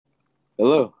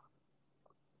Hello,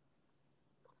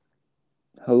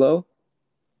 Hello?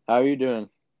 how are you doing?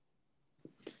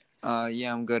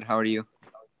 Yeah, I'm good. How are you?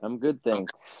 I'm good,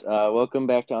 thanks. Welcome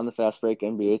back to On the Fast Break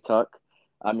NBA Talk.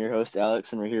 I'm your host,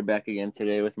 Alex, and we're here back again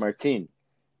today with Martine.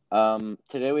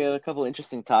 Today we have a couple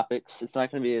interesting topics. It's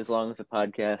not going to be as long as the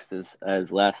podcast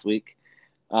as last week,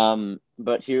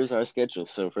 but here's our schedule.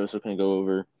 So first we're going to go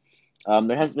over.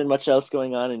 There hasn't been much else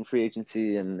going on in free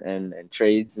agency and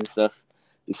trades and stuff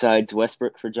besides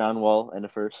Westbrook for John Wall and a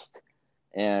first,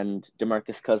 and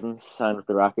DeMarcus Cousins signed with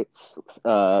the Rockets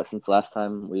since last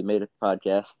time we made a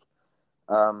podcast.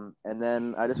 And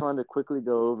then I just wanted to quickly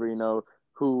go over,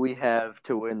 who we have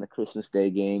to win the Christmas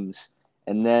Day games,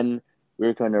 and then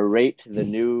we're going to rate the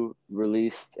new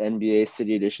released NBA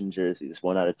City Edition jerseys,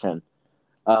 1 out of 10.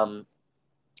 Um,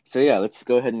 so yeah, let's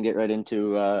go ahead and get right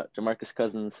into DeMarcus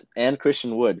Cousins and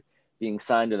Christian Wood being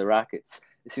signed to the Rockets.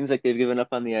 It seems like they've given up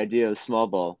on the idea of small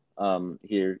ball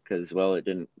here because, well, it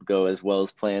didn't go as well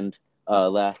as planned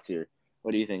last year.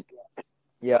 What do you think?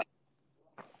 Yeah,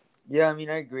 yeah. I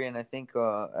mean, I agree, and I think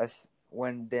as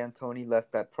when D'Antoni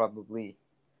left,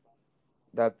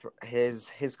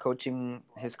 his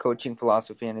coaching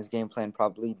philosophy and his game plan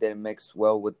probably didn't mix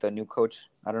well with the new coach.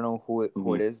 I don't know who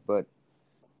Hmm. it is, but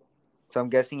so I'm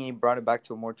guessing he brought it back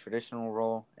to a more traditional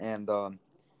role. And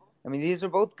I mean, these are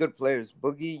both good players.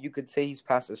 Boogie, you could say he's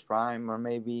past his prime, or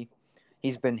maybe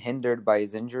he's been hindered by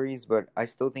his injuries, but I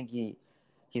still think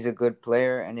he's a good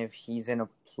player, and if he's in a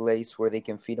place where they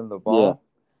can feed him the Yeah. ball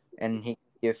and he can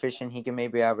be efficient, he can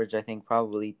maybe average, I think,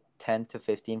 probably 10 to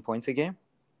 15 points a game.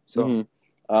 So, Hmm.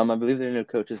 I believe their new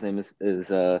coach's name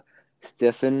is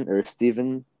Stefan or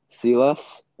Steven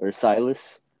Silas or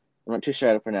Silas. I'm not too sure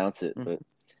how to pronounce it, but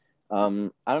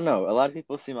mhm. I don't know. A lot of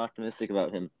people seem optimistic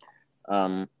about him.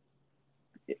 Um,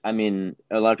 I mean,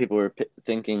 a lot of people were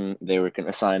thinking they were going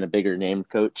to assign a bigger named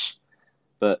coach,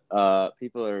 but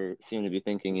people are seem to be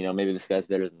thinking, maybe this guy's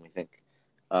better than we think.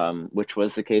 Which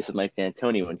was the case with Mike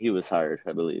D'Antoni when he was hired,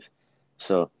 I believe.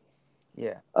 So,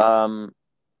 Yeah. um,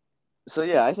 so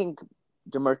yeah, I think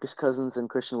DeMarcus Cousins and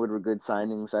Christian Wood were good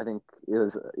signings. I think it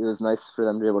was nice for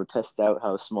them to be able to test out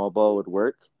how small ball would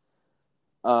work.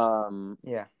 Um,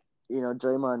 Yeah.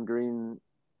 Draymond Green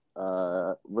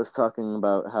was talking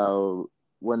about how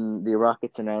when the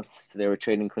Rockets announced they were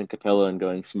trading Clint Capella and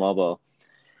going small ball,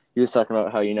 he was talking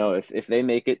about how, if they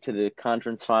make it to the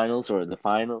conference finals or the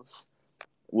finals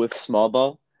with small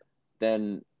ball,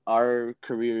 then our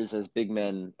careers as big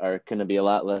men are going to be a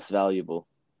lot less valuable,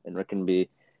 and we're going to be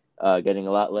getting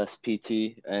a lot less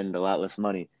PT and a lot less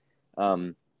money.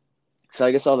 Um, so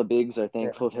I guess all the bigs are Yeah.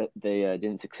 thankful that they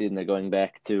didn't succeed and they're going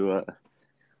back to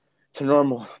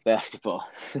normal basketball.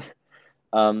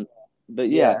 Um, but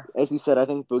yeah, Yeah. as you said, I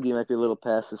think Boogie might be a little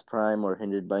past his prime or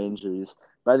hindered by injuries,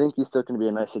 but I think he's still going to be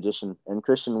a nice addition. And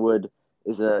Christian Wood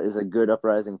is a good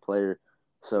uprising player,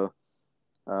 so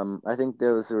I think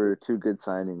those were two good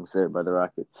signings there by the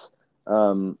Rockets.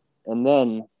 And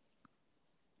then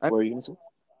I, what are you gonna say?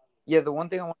 yeah, the one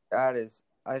thing I want to add is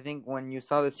I think when you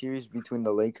saw the series between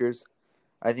the Lakers,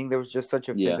 I think there was just such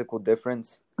a Yeah. physical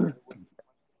difference.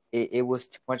 It was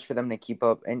too much for them to keep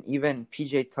up. And even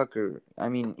PJ Tucker, I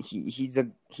mean, he's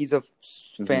a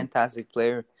Hmm. fantastic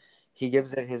player. He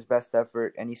gives it his best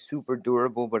effort, and he's super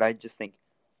durable. But I just think,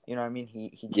 what I mean, he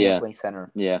can't Yeah. play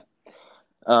center. Yeah.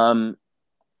 Um,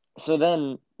 so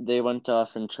then they went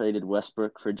off and traded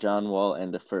Westbrook for John Wall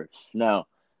and a first. Now,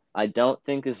 I don't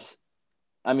think is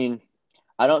I mean,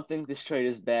 I don't think this trade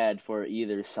is bad for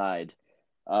either side.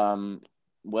 Um,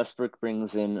 Westbrook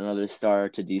brings in another star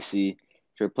to DC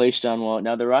to replace John Wall.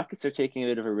 Now the Rockets are taking a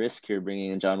bit of a risk here,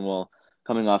 bringing in John Wall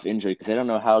coming off injury because they don't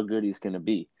know how good he's going to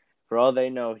be. For all they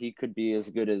know, he could be as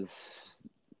good as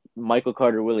Michael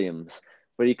Carter Williams,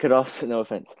 but he could also, no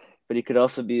offense, but he could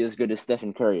also be as good as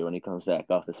Stephen Curry when he comes back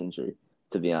off this injury,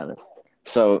 to be honest.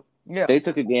 So Yeah, they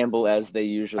took a gamble as they I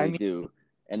usually mean, do,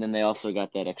 and then they also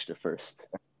got that extra first.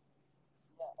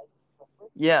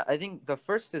 yeah, I think the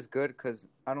first is good because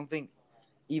I don't think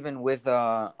Hmm. even with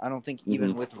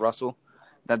Russell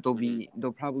that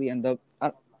they'll probably end up.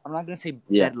 I'm not gonna say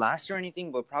Yeah. dead last or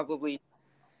anything, but probably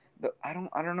I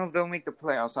don't know if they'll make the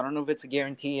playoffs. I don't know if it's a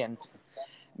guarantee, and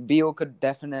Beal could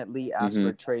definitely ask for Hmm.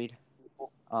 a trade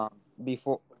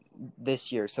before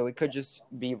this year, so it could just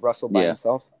be Russell by Yeah.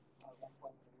 himself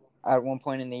at one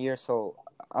point in the year. So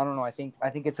I don't know. I think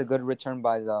it's a good return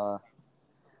by the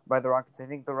Rockets. I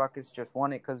think the Rockets just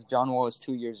won it because John Wall is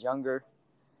 2 years younger,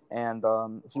 and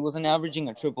he wasn't averaging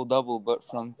a triple double, but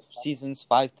from seasons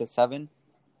 5 to 7,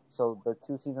 so the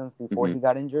 2 seasons before Hmm. he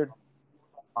got injured,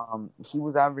 he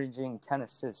was averaging 10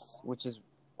 assists, which is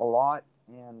a lot,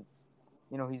 and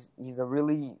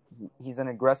he's an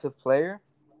aggressive player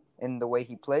in the way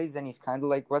he plays, and he's kind of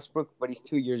like Westbrook, but he's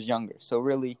 2 years younger. So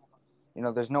really,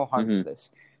 there's no harm to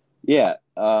this. Yeah.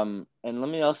 And let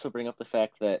me also bring up the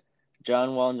fact that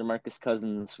John Wall and DeMarcus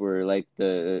Cousins were like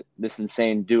this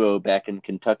insane duo back in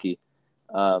Kentucky.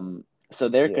 So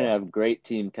they're going to Yeah. have great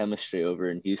team chemistry over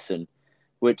in Houston,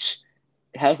 which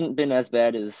hasn't been as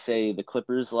bad as, say, the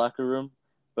Clippers locker room,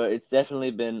 but it's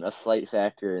definitely been a slight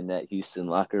factor in that Houston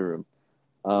locker room.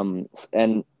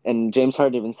 And James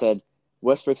Harden even said,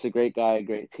 Westbrook's a great guy, a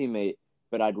great teammate,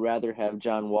 but I'd rather have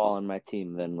John Wall on my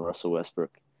team than Russell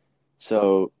Westbrook.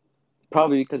 So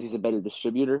probably because he's a better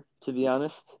distributor, to be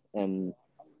honest. And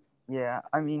Yeah,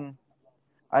 I mean,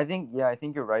 I think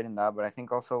you're right in that, but I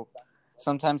think also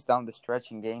sometimes down the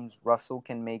stretch in games, Russell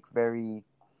can make very,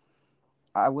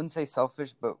 I wouldn't say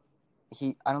selfish, but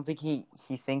I don't think he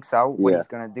thinks out what yeah, he's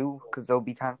gonna do, because there'll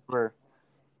be times where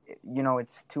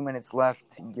it's 2 minutes left,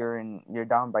 you're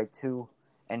down by two,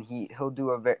 and he'll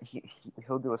do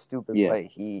a stupid yeah,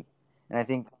 play. And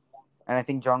I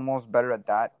think John Wall's better at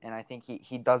that, and I think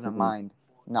he doesn't hmm mind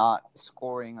not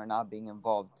scoring or not being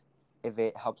involved if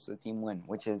it helps the team win,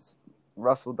 which is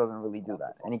Russell doesn't really do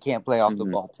that, and he can't play off the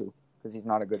hmm ball too because he's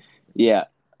not a good. yeah.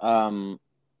 Um,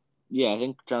 yeah, I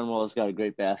think John Wall's got a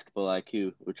great basketball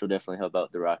IQ, which will definitely help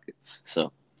out the Rockets.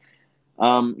 So,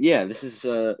 yeah, this is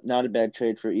not a bad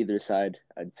trade for either side,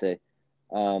 I'd say.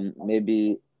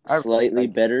 Maybe I really slightly like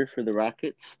it. better for the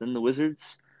Rockets than the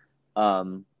Wizards.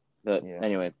 But Yeah.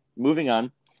 anyway, moving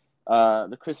on.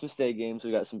 The Christmas Day games,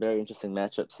 we got some very interesting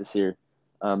matchups this year.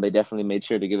 They definitely made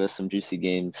sure to give us some juicy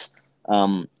games.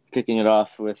 Kicking it off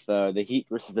with the Heat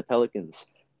versus the Pelicans,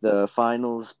 the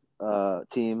finals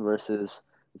team versus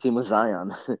the team with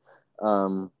Zion.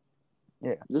 um,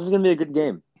 Yeah. this is gonna be a good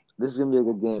game. This is gonna be a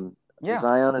good game. Yeah.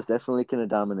 Zion is definitely gonna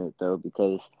dominate though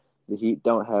because the Heat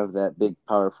don't have that big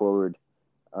power forward.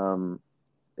 Um,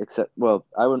 except, well,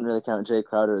 I wouldn't really count Jay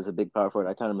Crowder as a big power forward.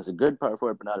 I count him as a good power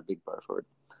forward, but not a big power forward.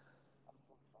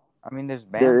 I mean, there's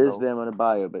There Bam is though. Bam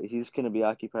Adebayo, but he's going to be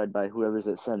occupied by whoever's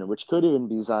at center, which could even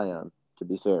be Zion, to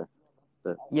be fair.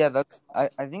 But Yeah,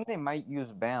 I think they might use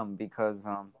Bam because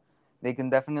they can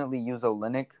definitely use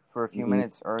Olynyk for a few hmm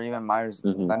minutes, or even Myers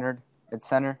hmm Leonard at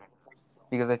center,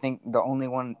 because I think the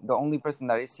only person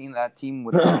that I see in that team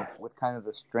with kind of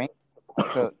the strength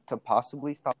to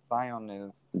possibly stop Zion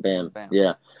is Bam, Bam.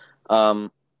 yeah.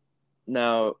 Um,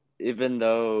 Now, even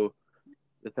though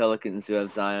the Pelicans do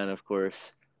have Zion, of course,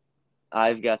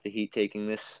 I've got the Heat taking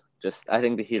this. Just I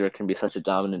think the Heat are can be such a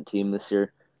dominant team this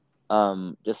year.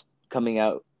 Just coming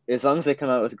out as long as they come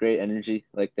out with great energy,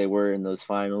 like they were in those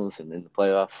finals and in the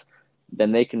playoffs,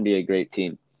 then they can be a great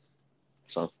team.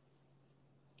 So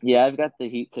yeah, I've got the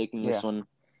Heat taking this Yeah. one.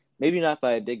 Maybe not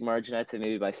by a big margin. I'd say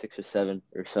maybe by 6 or 7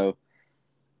 or so,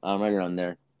 right around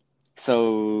there.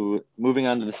 So moving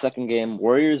on to the second game,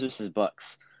 Warriors versus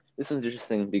Bucks. This one's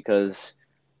interesting because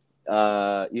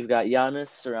you've got Giannis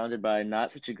surrounded by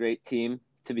not such a great team,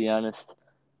 to be honest,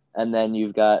 and then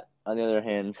you've got on the other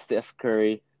hand Steph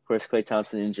Curry, of course Klay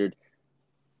Thompson injured,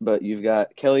 but you've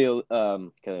got Kelly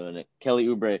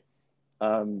Oubre,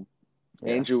 um,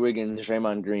 Yeah. Andrew Wiggins,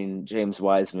 Draymond Green, James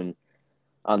Wiseman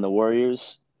on the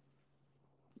Warriors.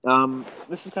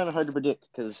 This is kind of hard to predict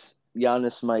because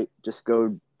Giannis might just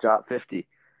go drop 50,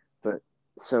 but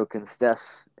so can Steph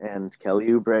and Kelly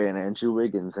Oubre and Andrew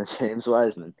Wiggins and James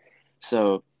Wiseman.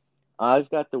 So I've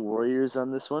got the Warriors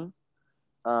on this one,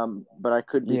 but I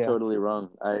could be Yeah. totally wrong.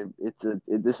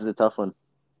 This is a tough one.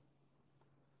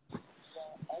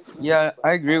 Yeah,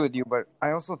 I agree with you, but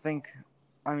I also think,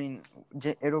 I mean,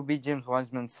 it'll be James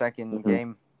Wiseman's second hmm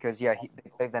game because they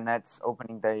play the Nets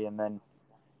opening day, and then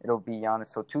it'll be Giannis.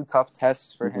 So two tough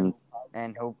tests for hmm him,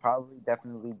 and he'll probably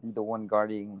definitely be the one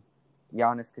guarding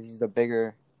Giannis because he's the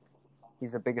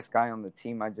biggest guy on the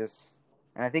team.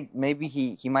 And I think maybe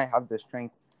he might have the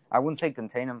strength. I wouldn't say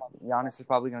contain him. Giannis is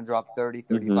probably going to drop 30,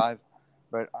 hmm 35,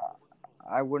 but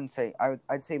I wouldn't say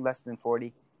I'd say less than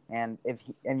 40. And if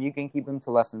you can keep him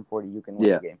to less than 40, you can win the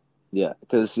Yeah, game. yeah.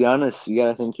 Because Giannis, you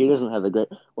gotta think he doesn't have a great.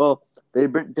 Well, they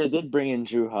did bring in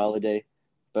Drew Holiday,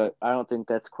 but I don't think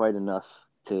that's quite enough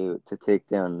to take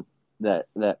down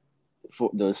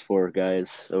those four guys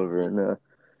and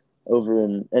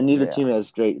neither Yeah. team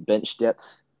has great bench depth.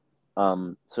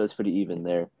 So it's pretty even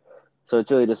there. So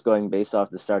it's really just going based off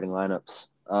the starting lineups.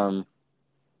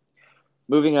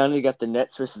 Moving on, we got the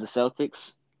Nets versus the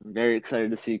Celtics. I'm very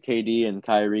excited to see KD and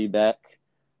Kyrie back.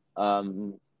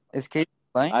 Um, Is KD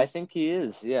playing? I think he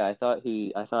is. Yeah, I thought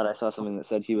I saw something that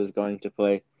said he was going to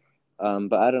play.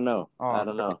 But I don't know. I Oh,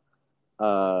 don't great. know.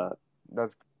 Uh,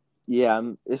 That's yeah,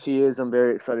 if he is, I'm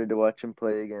very excited to watch him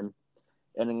play again.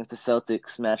 and against the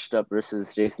Celtics matched up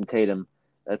versus Jason Tatum.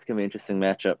 That's gonna be an interesting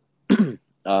matchup.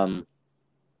 um,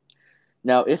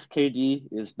 Now if KD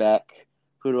is back,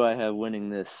 who do I have winning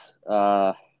this?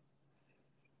 The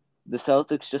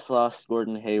Celtics just lost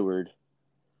Gordon Hayward.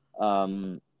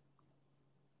 Um,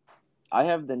 I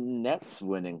have the Nets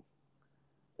winning,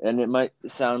 and it might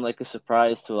sound like a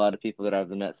surprise to a lot of people that I have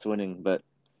the Nets winning, but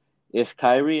if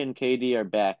Kyrie and KD are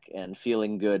back and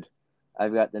feeling good,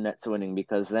 I've got the Nets winning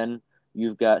because then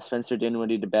you've got Spencer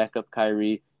Dinwiddie to back up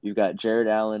Kyrie. You've got Jared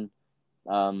Allen.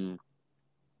 Um,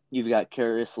 you've got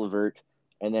Karis LeVert.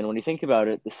 And then when you think about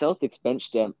it, the Celtics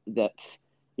bench depth,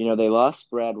 they lost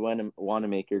Brad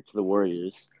Wanamaker to the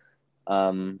Warriors.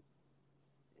 And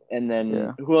then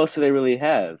Yeah. who else do they really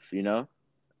have?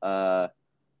 Uh,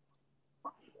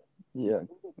 Yeah.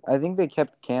 I think they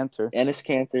kept Cantor. Enes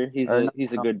Kanter, Or no,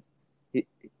 he's a no. good. He,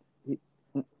 he,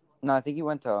 No, I think he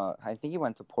went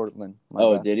to Portland. My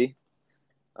oh, bad. did he?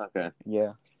 Okay.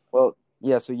 Yeah. Well,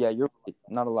 Yeah, so yeah, you're right.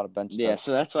 Not a lot of bench yeah, depth.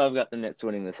 so that's why I've got the Nets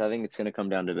winning this. I think it's going to come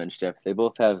down to bench depth. They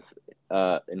both have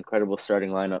incredible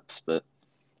starting lineups, but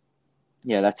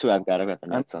yeah, that's who I've got. I've got the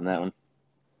Nets on that one.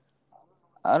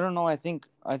 I don't know. I think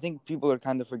people are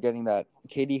kind of forgetting that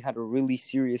KD had a really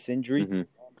serious injury, Mm-hmm.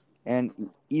 and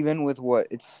even with what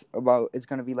it's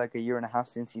going to be like a year and a half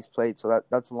since he's played. So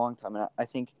that's a long time, and I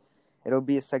think it'll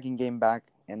be a second game back,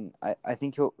 and I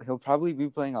think he'll probably be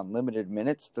playing on limited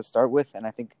minutes to start with, and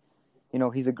I think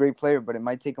he's a great player, but it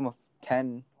might take him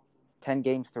 10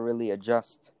 games to really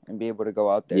adjust and be able to go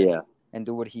out there Yeah, and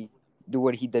do what he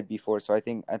did before. So I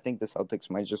think the Celtics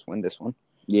might just win this one.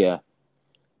 yeah.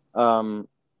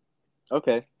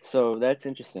 Okay, so that's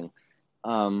interesting.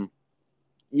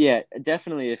 Yeah,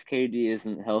 definitely if KD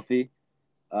isn't healthy,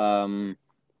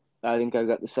 I think I've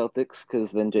got the Celtics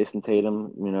because then Jason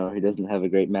Tatum, he doesn't have a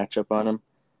great matchup on him.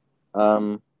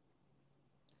 Um,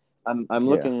 I'm Yeah.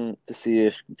 looking to see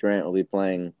if Durant will be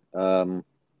playing.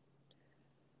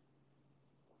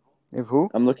 If who?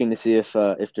 I'm looking to see if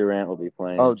Durant will be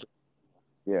playing. Oh,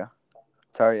 yeah.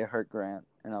 Sorry, I heard Grant,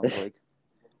 and I was like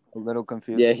a little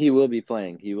confused. Yeah, he will be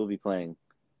playing. He will be playing.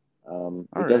 All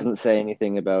It right. doesn't say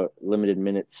anything about limited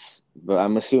minutes, but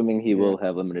I'm assuming he Yeah. will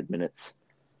have limited minutes.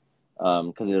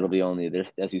 Because it'll Yeah. be only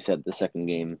this, as you said, the second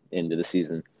game into the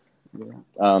season.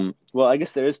 Yeah. Well, I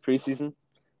guess there is preseason,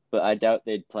 but I doubt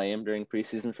they'd play him during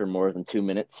preseason for more than 2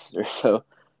 minutes or so.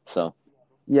 So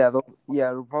Yeah.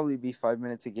 It'll probably be 5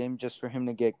 minutes a game just for him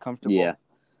to get yeah, comfortable,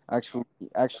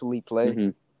 actually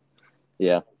play.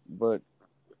 yeah, But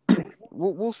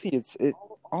we'll see.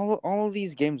 All of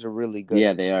these games are really good.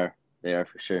 yeah. They are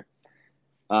for sure.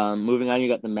 Moving on, you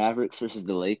got the Mavericks versus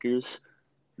the Lakers.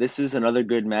 This is another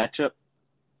good matchup.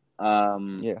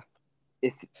 Um, Yeah.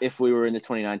 if we were in the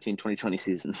 2019-2020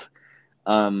 season.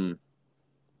 Um,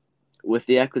 with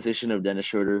the acquisition of Dennis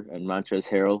Schroeder and Montrezl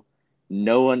Harrell,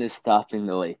 no one is stopping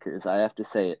the Lakers. I have to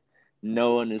say it.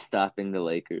 No one is stopping the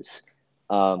Lakers.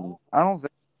 I don't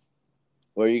think.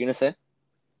 What are you gonna say?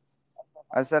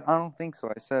 I said I don't think so.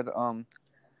 I said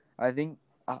I think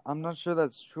I'm not sure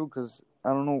that's true because I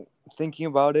don't know. Thinking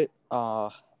about it, I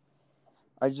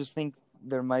just think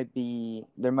there might be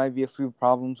a few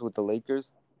problems with the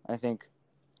Lakers. I think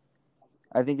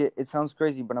it sounds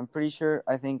crazy, but I'm pretty sure.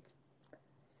 I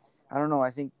don't know.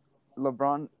 I think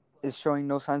LeBron is showing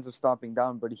no signs of stopping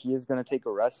down, but he is going to take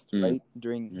a rest, right?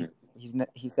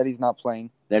 He said he's not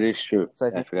playing, That is true. so I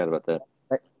I think forgot about that.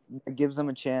 that gives them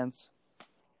a chance.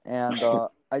 And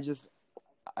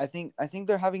I think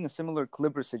they're having a similar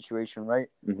Clipper situation, right?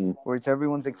 Mm-hmm. Where it's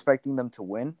everyone's expecting them to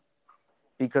win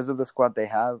because of the squad they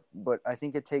have, but I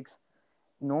think it takes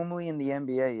normally in the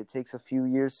NBA it takes a few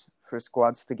years for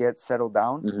squads to get settled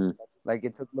down. Mm-hmm. Like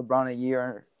it took LeBron a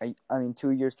year, I mean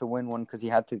 2 years to win one because he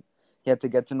had to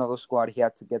get to know the squad, he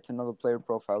had to get to know the player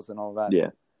profiles and all that. Yeah.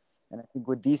 And I think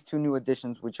with these two new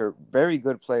additions, which are very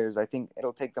good players, I think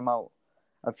it'll take them out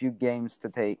a few games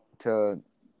to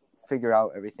figure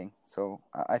out everything. So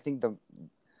I think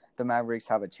the Mavericks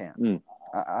have a chance.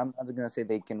 I'm not gonna say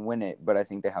they can win it, but I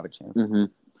think they have a chance. Mm-hmm.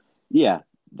 Yeah,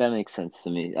 that makes sense to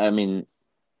me. I mean,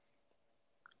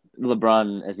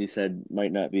 LeBron, as you said,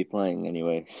 might not be playing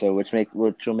anyway, so which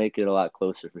will make it a lot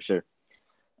closer for sure.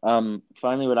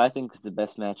 Finally, what I think is the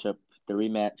best matchup, the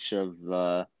rematch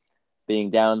of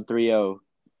being down 3-0,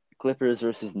 Clippers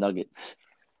versus Nuggets.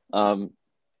 Um,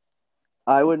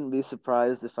 I wouldn't be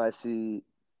surprised if I see.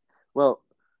 Well,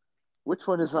 which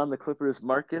one is on the Clippers,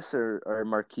 Marcus or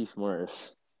Markieff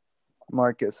Morris?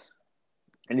 Marcus.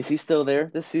 And is he still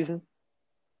there this season?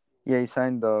 Yeah, he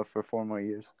signed for 4 more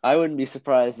years. I wouldn't be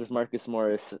surprised if Marcus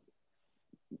Morris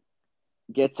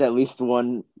gets at least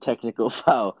one technical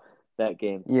foul. that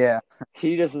game. Yeah,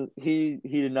 He doesn't. He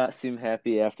did not seem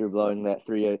happy after blowing that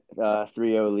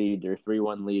 3-0 lead or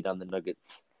 3-1 lead on the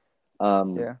Nuggets.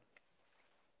 Um, yeah,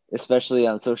 especially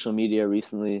on social media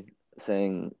recently,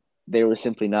 saying they were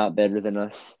simply not better than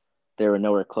us. They were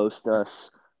nowhere close to us.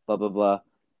 Blah blah blah.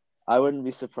 I wouldn't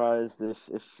be surprised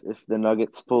if the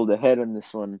Nuggets pulled ahead on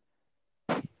this one.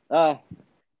 Uh,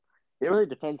 it really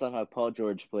depends on how Paul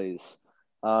George plays.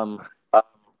 Um,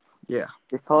 yeah.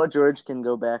 if Paul George can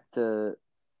go back to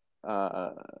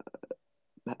uh,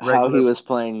 how he Regular. was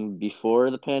playing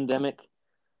before the pandemic,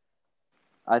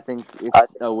 I think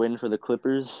it's a win for the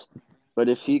Clippers. But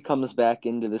if he comes back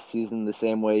into the season the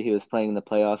same way he was playing in the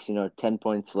playoffs, 10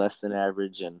 points less than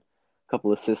average and a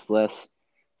couple assists less,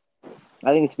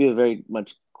 I think it's be a very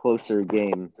much closer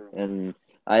game. And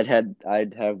I'd have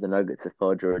the Nuggets if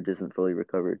Paul George isn't fully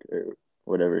recovered or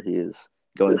whatever he is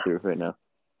going through right now.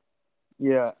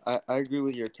 Yeah, I agree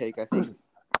with your take. I think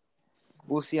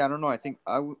we'll see. I don't know. I think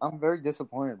I'm very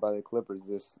disappointed by the Clippers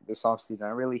this offseason. I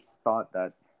really thought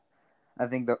that. I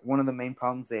think that one of the main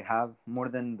problems they have, more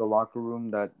than the locker room,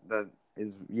 that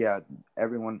is, yeah,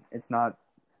 everyone. It's not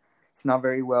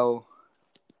very well.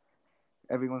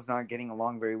 Everyone's not getting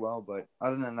along very well. But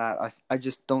other than that, I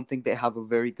just don't think they have a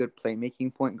very good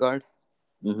playmaking point guard.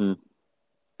 Hmm.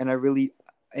 And I really,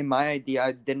 in my idea,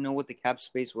 I didn't know what the cap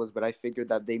space was, but I figured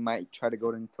that they might try to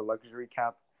go into luxury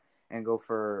cap and go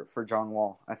for John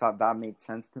Wall. I thought that made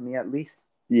sense to me, at least,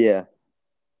 Yeah.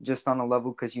 just on a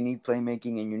level, because you need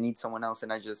playmaking and you need someone else.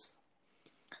 And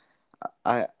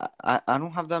I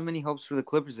don't have that many hopes for the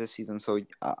Clippers this season, so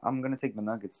I'm gonna take the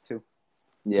Nuggets too.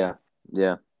 Yeah.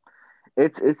 Yeah.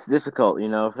 It's difficult,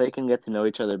 if they can get to know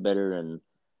each other better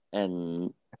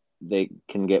and they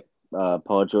can get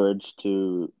Paul George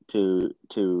to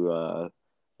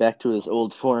back to his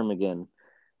old form again,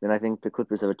 then I think the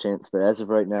Clippers have a chance. But as of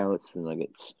right now, it's the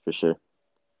Nuggets for sure.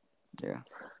 Yeah.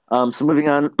 So moving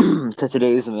on to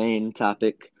today's main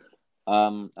topic,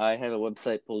 I have a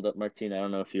website pulled up, Martine. I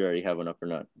don't know if you already have one up or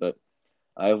not, but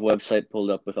I have a website pulled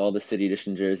up with all the City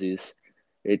Edition jerseys.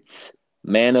 It's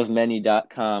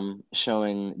manofmany.com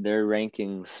showing their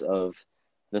rankings of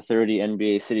the 30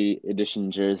 NBA City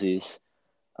Edition jerseys.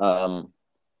 I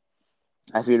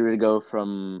figured we'd go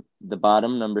from the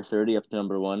bottom, number 30, up to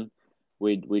number one.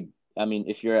 I mean,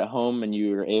 if you're at home and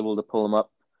you're able to pull them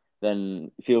up,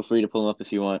 then feel free to pull them up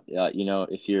if you want.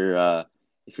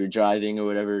 If you're driving or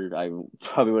whatever, I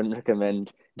probably wouldn't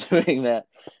recommend doing that.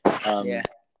 Yeah.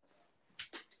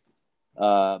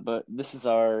 Um, but this is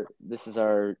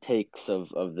our takes of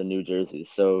the New Jerseys.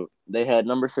 So they had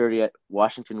number 30 at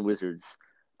Washington Wizards.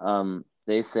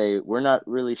 They say we're not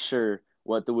really sure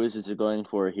what the Wizards are going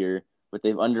for here, but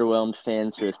they've underwhelmed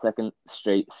fans for a second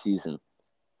straight season.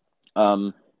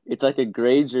 Um, it's like a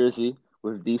gray jersey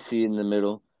with DC in the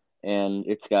middle, and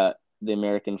it's got the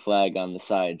American flag on the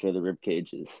sides or the rib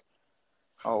cages.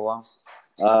 Oh wow.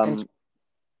 And Um,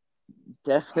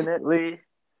 definitely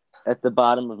at the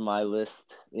bottom of my list.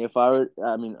 If I were,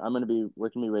 I mean, we're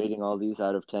gonna be rating all these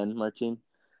out of 10, Martin.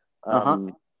 uh-huh.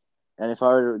 Um, and if I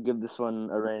were to give this one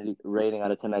a rating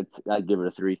out of 10, I'd give it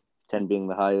a 3, 10 being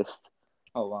the highest.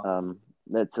 Oh wow.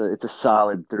 It's a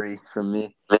solid 3 from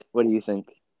me. What do you think?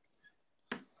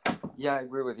 Yeah, I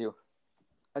agree with you.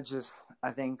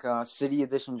 I think City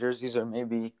Edition jerseys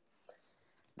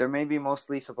they're maybe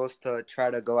mostly supposed to try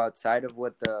to go outside of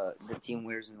what the team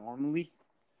wears normally.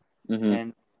 Mm-hmm.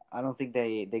 And I don't think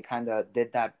they kind of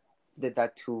did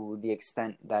that to the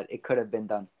extent that it could have been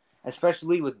done,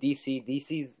 especially with DC.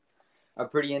 DC's a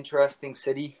pretty interesting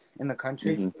city in the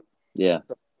country. Mm-hmm. Yeah.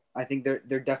 I think there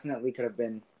definitely could have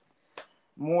been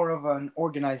more of an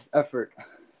organized effort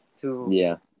to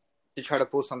Yeah. to try to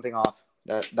pull something off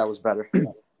that was better.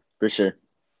 For sure.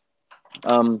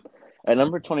 Um, at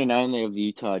number 29, they have the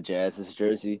Utah Jazz's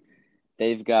jersey.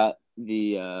 They've got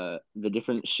the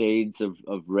different shades of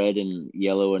red and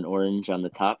yellow and orange on the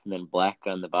top, and then black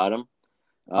on the bottom.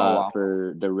 Oh wow.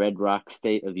 For the Red Rock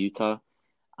state of Utah.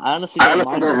 I honestly don't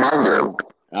mind it.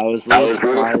 I was a little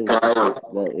surprised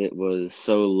that it was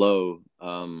so low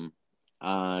on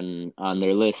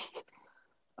their list.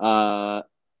 Uh,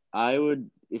 I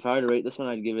would, if I were to rate this one,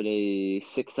 I'd give it a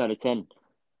 6 out of 10.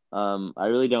 I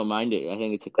really don't mind it. I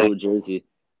think it's a cool jersey.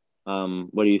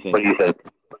 What do you think?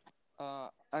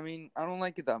 I mean, I don't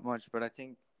like it that much, but I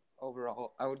think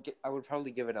overall, I would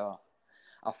probably give it a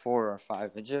 4 or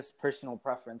 5. It's just personal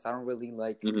preference. I don't really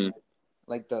Mm-hmm.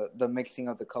 like the mixing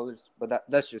of the colors, but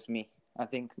that's just me.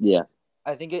 Yeah,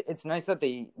 I think it's nice that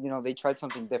they tried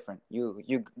something different.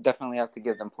 You definitely have to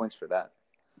give them points for that.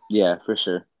 yeah, for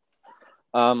sure.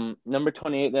 Number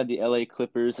 28, they had the LA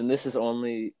Clippers, and this is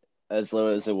only as low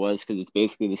as it was because it's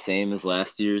basically the same as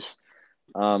last year's.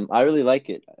 I really like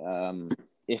it.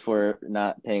 If we're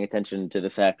not paying attention to the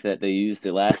fact that they used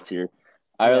it last year,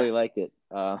 I Yeah, really like it.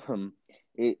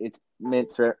 It's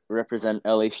meant to represent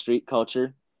LA street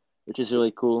culture, which is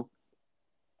really cool.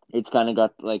 It's kind of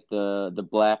got like the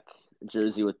black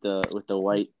jersey with the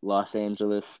white Los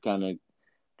Angeles kind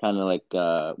of like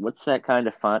what's that kind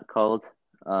of font called?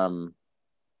 Um,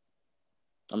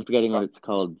 I'm forgetting what it's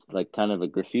called. Like kind of a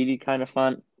graffiti kind of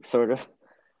font, sort of.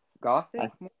 Gothic,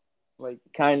 I like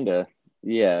kind of,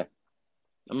 yeah.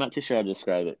 I'm not too sure how to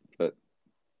describe it, but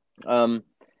um,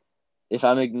 if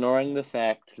I'm ignoring the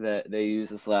fact that they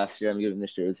used this last year, I'm giving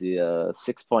this jersey a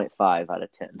 6.5 out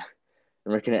of 10.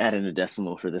 And we're gonna add in a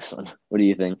decimal for this one. What do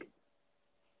you think?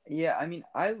 yeah. I mean,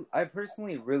 I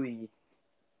personally really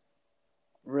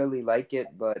like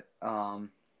it, but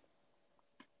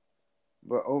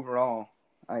overall,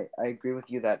 I agree with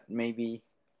you that maybe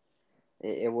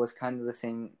it was kind of the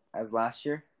same as last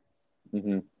year.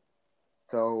 Hmm.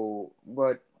 So,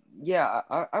 but yeah,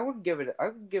 I would give it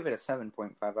a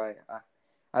 7.5.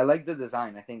 I like the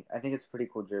design. I think it's a pretty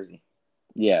cool jersey.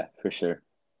 Yeah, for sure.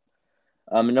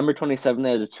 At number 27,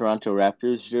 they had a Toronto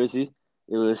Raptors jersey.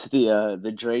 It was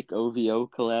the Drake OVO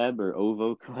collab or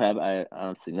OVO collab. I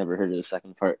honestly never heard of the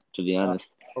second part, to be Uh,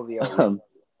 honest. OVO, yeah, Um,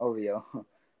 OVO.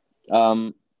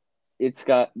 um, it's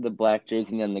got the black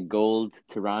jersey and the gold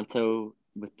Toronto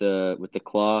with the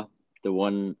claw, the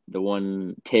one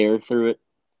tear through it.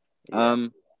 Yeah,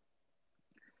 Um,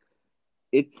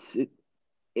 it's it,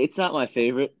 it's not my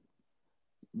favorite,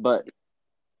 but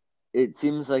it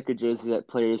seems like a jersey that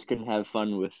players can have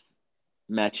fun with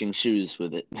matching shoes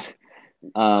with it.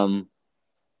 Um,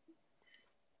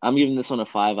 I'm giving this one a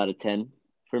 5 out of 10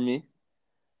 for me.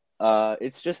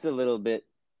 It's just a little bit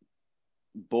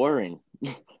boring,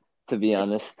 to be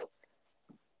honest.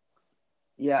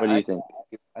 yeah. What do you think?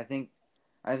 I think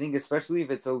I think especially if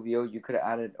it's OVO, you could have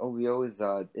added OVO is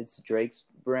it's Drake's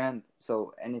brand,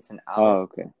 so and it's an owl. Oh,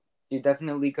 okay. You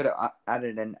definitely could have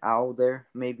added an owl there,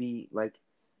 maybe like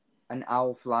an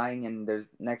owl flying, and there's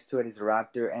next to it is a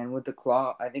raptor, and with the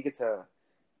claw, I think it's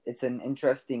an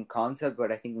interesting concept,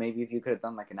 but I think maybe if you could have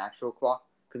done like an actual claw,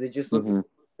 because it just looks like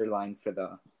Hmm. a line for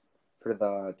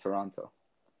the Toronto.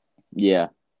 Yeah.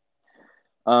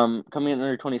 Coming in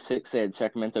under 26, they had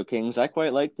Sacramento Kings. I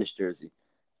quite like this jersey.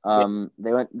 Yeah,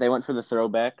 They went for the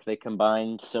throwback. They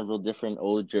combined several different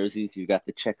old jerseys. You got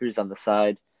the checkers on the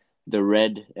side, the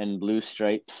red and blue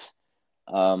stripes.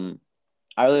 Um,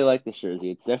 I really like this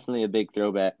jersey. It's definitely a big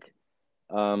throwback.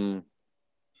 Um,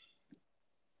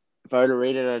 if I were to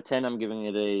rate it out of 10, I'm giving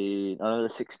it another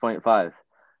 6.5.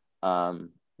 Um,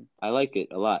 I like it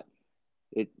a lot.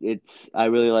 I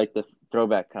really like the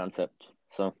throwback concept.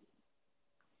 So,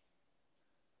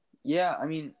 yeah. I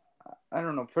mean, I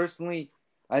don't know. Personally,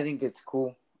 I think it's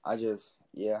cool.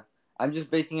 Yeah, I'm just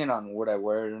basing it on would I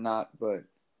wear it or not. But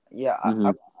yeah,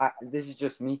 hmm this is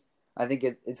just me. I think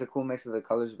it's a cool mix of the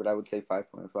colors, but I would say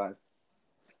 5.5.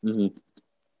 hmm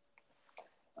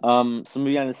so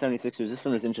moving on to 76ers, this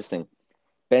one was interesting.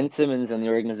 Ben Simmons and the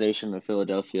organization of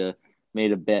Philadelphia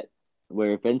made a bet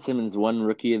where if Ben Simmons won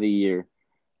Rookie of the Year,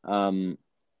 um,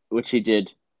 which he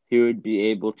did, he would be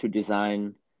able to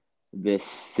design this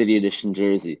City Edition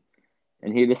jersey.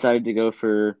 And he decided to go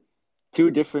for two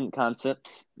different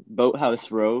concepts.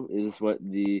 Boathouse Row is what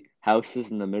the houses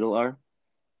in the middle are,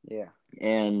 Yeah,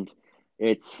 and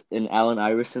it's an Allen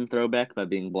Iverson throwback by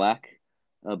being black,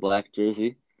 a black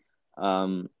jersey.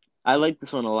 Um, I like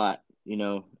this one a lot.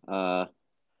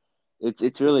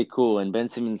 It's really cool, and Ben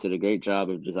Simmons did a great job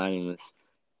of designing this.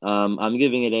 I'm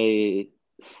giving it a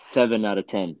 7 out of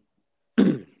 10.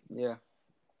 yeah.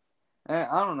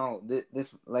 I don't know.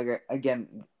 This like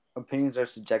again, opinions are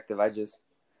subjective. I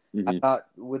Hmm. thought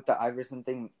with the Iverson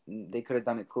thing, they could have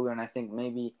done it cooler, and I think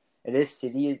maybe it is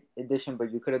City Edition,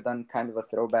 but you could have done kind of a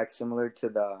throwback similar to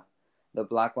the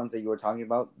black ones that you were talking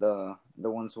about, the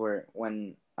ones where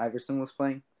when Iverson was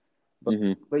playing. But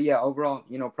Hmm. but yeah, overall,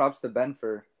 props to Ben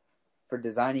for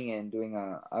designing it and doing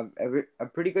a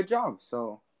pretty good job.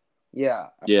 So yeah,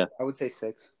 Yeah. I would say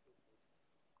 6.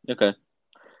 Okay.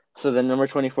 So then number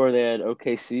 24, they had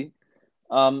OKC.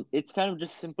 It's kind of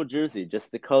just simple jersey,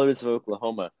 just the colors of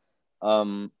Oklahoma.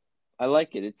 Um, I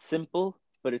like it. It's simple,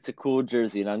 but it's a cool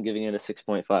jersey, and I'm giving it a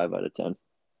 6.5 out of 10.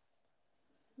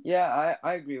 Yeah,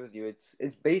 I agree with you.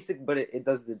 It's basic, but it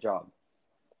does the job.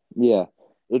 Yeah.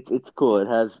 It's cool. It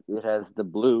has the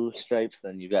blue stripes,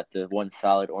 then you got the one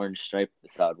solid orange stripe, the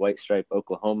solid white stripe,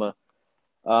 Oklahoma.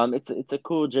 It's a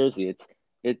cool jersey.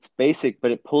 It's basic,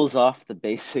 but it pulls off the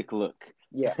basic look.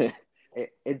 Yeah,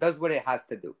 it does what it has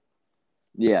to do.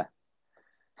 Yeah.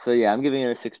 So yeah, I'm giving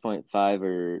it a 6.5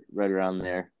 or right around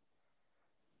there.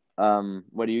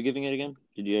 What are you giving it again?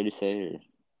 Did you already say? Or...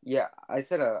 Yeah, I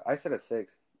said a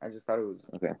 6. I just thought it was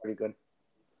Okay. pretty good.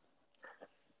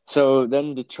 So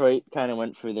then Detroit kind of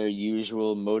went for their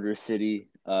usual Motor City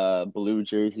blue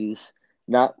jerseys.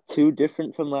 Not too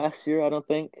different from last year, I don't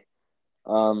think.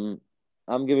 Um,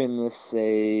 I'm giving this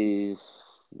a,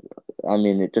 I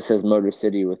mean, it just says Motor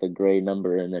City with a gray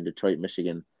number and then Detroit,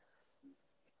 Michigan.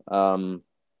 Um,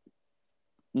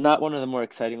 Not one of the more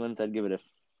exciting ones. I'd give it a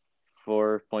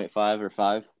 4.5 or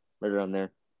 5, right around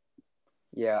there.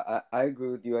 Yeah, I agree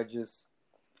with you.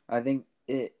 I think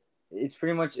it's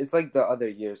pretty much it's like the other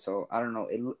year. So I don't know.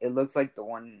 It looks like the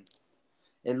one.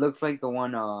 It looks like the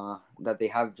one that they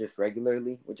have just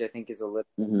regularly, which I think is a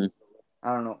little. Hmm.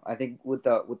 I don't know. I think with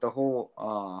the whole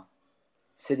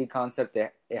city concept,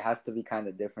 it has to be kind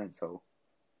of different. So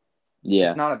it's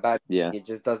Yeah, not a bad. yeah, It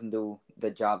just doesn't do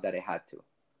the job that it had to.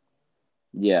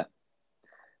 yeah.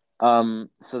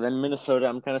 So then Minnesota,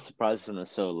 I'm kind of surprised when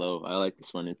it's so low. I like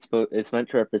this one. It's meant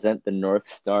to represent the North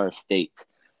Star State.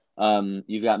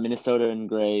 You've got Minnesota in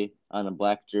gray on a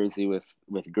black jersey with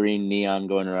green neon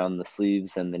going around the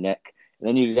sleeves and the neck. And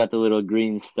then you've got the little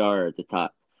green star at the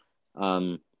top.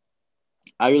 Um,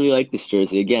 I really like this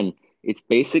jersey. Again, it's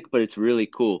basic, but it's really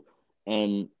cool.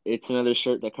 And it's another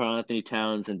shirt that Karl Anthony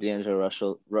Towns and D'Angelo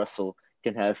Russell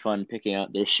can have fun picking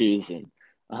out their shoes in.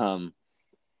 Um,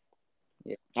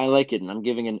 Yeah. I like it, and I'm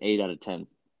giving it an 8 out of 10.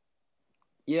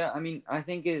 Yeah. I mean, I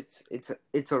think it's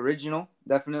original,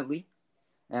 definitely,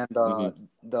 and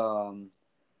Hmm.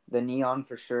 the neon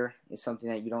for sure is something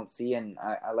that you don't see, and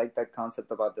I like that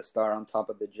concept about the star on top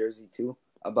of the jersey too,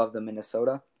 above the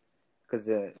Minnesota, because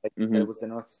like you said, Hmm. it was the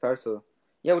North Star. So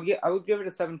yeah, I would give it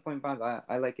a 7.5.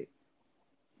 I like it.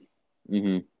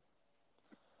 Hmm.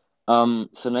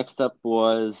 So next up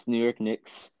was New York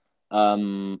Knicks.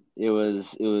 It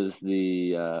was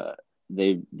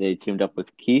they teamed up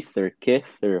with Keith or Kith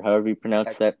or however you Yeah,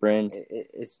 pronounce that brand.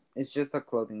 it's just a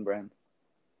clothing brand.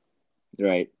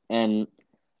 Right. And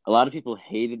a lot of people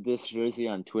hated this jersey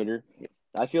on Twitter. Yeah,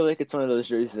 I feel like it's one of those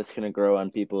jerseys that's gonna grow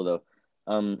on people though.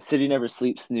 City Never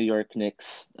Sleeps, New York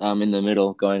Knicks, in the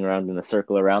middle, going around in a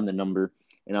circle around the number.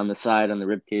 And on the side, on the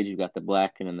rib cage, you've got the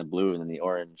black and then the blue and then the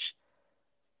orange.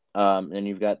 And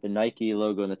you've got the Nike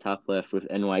logo in the top left with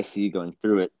NYC going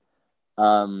through it.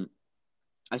 Um,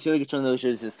 I feel like it's one of those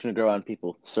jerseys that's gonna grow on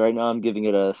people. So right now I'm giving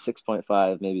it a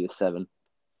 6.5, maybe a 7.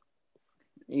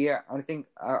 yeah. I think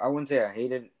I wouldn't say I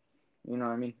hate it. You know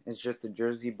what I mean? It's just a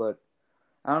jersey, but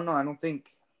I don't know. I don't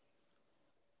think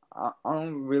I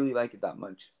don't really like it that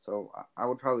much. So I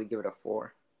would probably give it a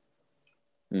 4.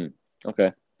 Hmm.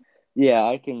 Okay. Yeah,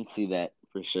 I can see that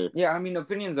for sure. Yeah, I mean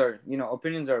opinions are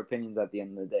opinions at the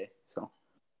end of the day. So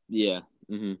Yeah.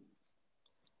 Hmm.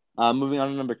 Moving on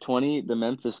to number 20, the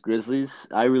Memphis Grizzlies.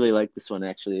 I really like this one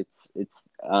actually.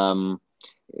 Um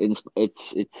it's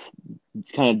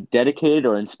kind of dedicated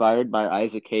or inspired by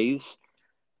Isaac Hayes,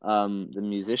 the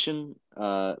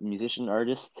musician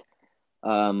artist.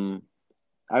 Um,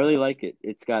 I really like it.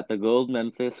 It's got the gold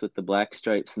Memphis with the black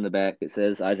stripes in the back. It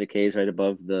says Isaac Hayes right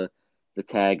above the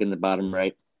tag in the bottom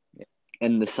right. yeah,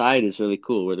 And the side is really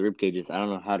cool where the rib cage is. I don't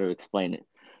know how to explain it.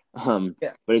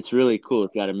 yeah, But it's really cool.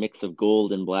 It's got a mix of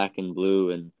gold and black and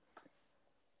blue, and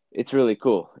it's really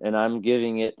cool. And I'm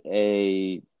giving it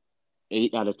a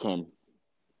 8 out of 10.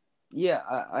 yeah.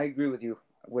 I agree with you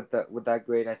with that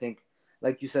grade. I think,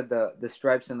 like you said, the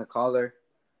stripes in the collar,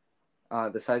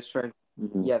 the side stripe.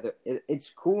 Hmm. Yeah, it's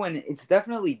cool and it's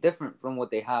definitely different from what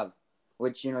they have,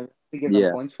 which you have to give them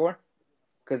Yeah. points for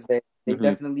because they Hmm.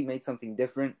 definitely made something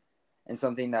different and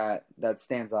something that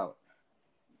stands out.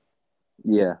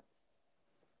 Yeah.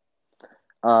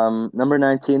 Number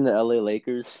 19, the LA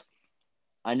Lakers.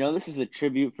 I know this is a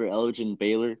tribute for Elgin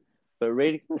Baylor, but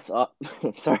rating this off,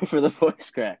 sorry for the voice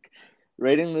crack.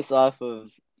 Rating this off of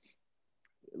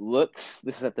looks,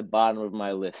 this is at the bottom of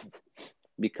my list Really?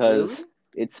 because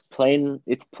it's plain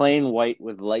white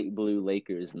with light blue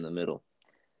Lakers in the middle.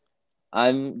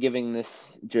 I'm giving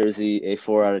this jersey a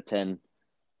 4 out of 10.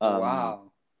 Um,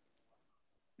 Wow.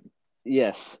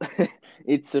 yes,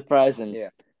 it's surprising, Yeah.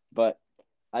 but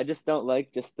I just don't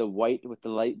like just the white with the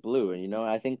light blue. And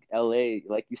I think LA,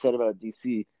 like you said about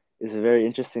DC, is a very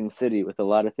interesting city with a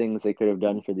lot of things they could have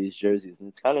done for these jerseys. And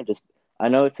it's kind of just, I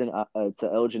know it's an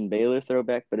Elgin Baylor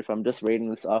throwback, but if I'm just rating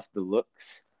this off the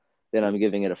looks, then I'm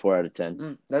giving it a 4 out of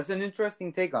 10. That's an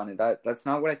interesting take on it. That's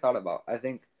not what I thought about. I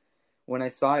think when I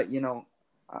saw it,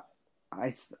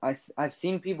 I, I've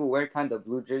seen people wear kind of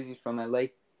blue jerseys from LA,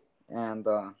 and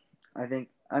I think,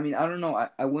 I mean, I don't know.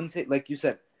 I wouldn't say, like you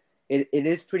said, it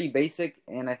is pretty basic,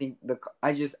 and I think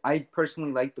I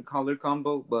personally like the color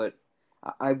combo, but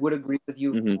I would agree with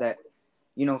you Hmm. that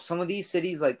some of these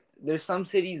cities, like there's some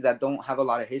cities that don't have a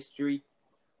lot of history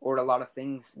or a lot of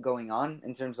things going on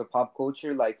in terms of pop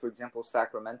culture, like for example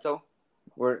Sacramento,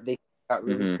 where they got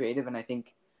really Hmm. creative, and I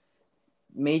think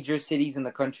major cities in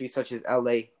the country such as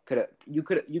LA could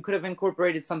have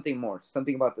incorporated something more,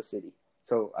 something about the city.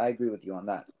 So I agree with you on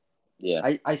that.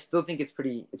 Yeah. I still think it's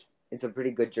a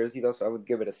pretty good jersey though, so I would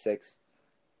give it a 6.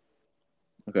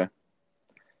 Okay.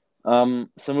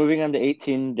 So moving on to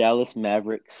 18, Dallas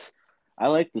Mavericks. I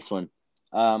like this one.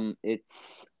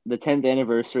 It's the 10th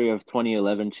anniversary of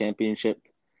 2011 championship.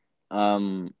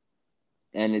 Um,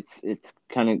 and it's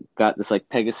kind of got this like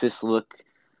Pegasus look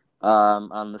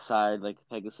on the side, like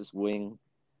Pegasus wing.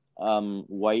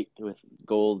 White with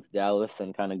gold Dallas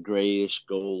and kind of grayish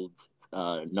gold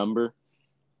number.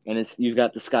 And it's you've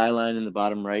got the skyline in the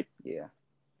bottom right. Yeah.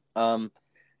 Um,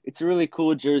 it's a really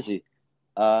cool jersey.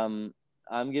 Um,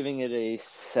 I'm giving it a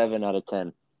 7 out of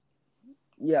 10.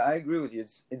 Yeah, I agree with you.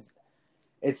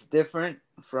 It's different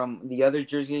from the other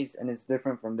jerseys, and it's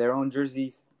different from their own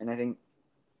jerseys, and I think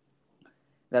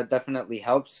that definitely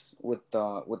helps with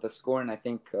the score. And I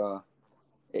think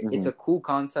it's Hmm. a cool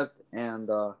concept, and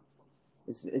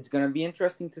it's gonna be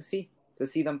interesting to see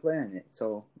them play in it.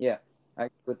 So yeah, I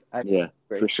Yeah,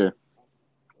 for great. sure.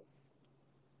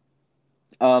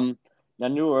 Um, Now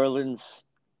New Orleans,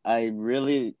 I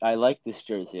like this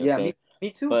jersey, Yeah, okay?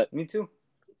 me too, But me too.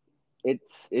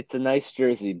 it's a nice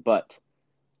jersey, but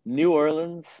New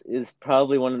Orleans is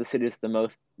probably one of the cities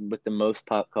with the most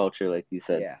pop culture, like you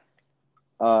said. Yeah,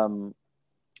 Um,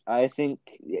 I think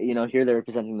here they're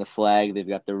representing the flag. They've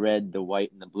got the red, the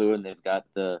white, and the blue, and they've got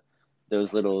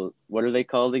those little what are they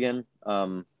called again?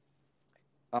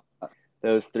 uh,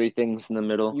 Those three things in the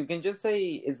middle. you can just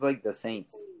say it's like the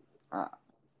Saints. Uh,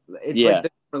 it's like Yeah, the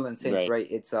New Orleans Saints, right. right?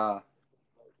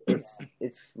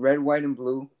 It's red, white, and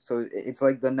blue. So it's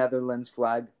like the Netherlands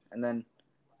flag, and then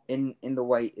in the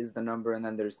white is the number, and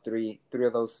then there's three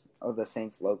of those of the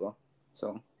Saints logo.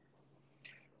 So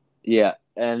Yeah,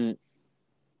 and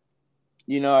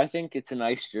I think it's a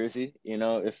nice jersey.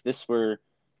 If this were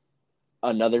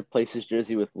another place's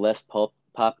jersey with less pop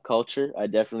culture, I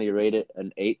definitely rate it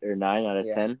an 8 or 9 out of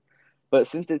yeah, 10. But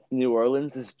since it's New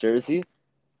Orleans' jersey,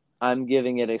 I'm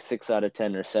giving it a 6 out of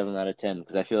 10 or 7 out of 10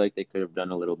 because I feel like they could have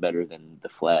done a little better than the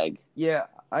flag. yeah,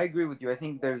 I agree with you. I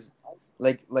think there's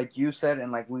like you said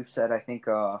and like we've said. I think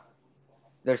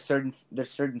there's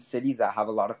certain cities that have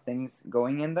a lot of things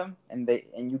going in them, and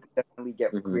you can definitely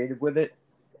get Hmm. creative with it.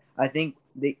 I think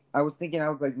I was thinking, I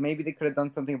was like, maybe they could have done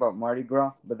something about Mardi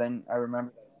Gras, but then I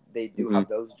remember they do Hmm. have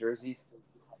those jerseys.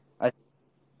 I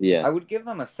Yeah. I would give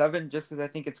them a 7 just because I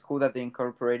think it's cool that they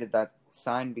incorporated that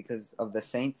sign because of the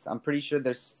Saints. I'm pretty sure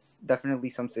there's definitely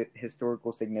some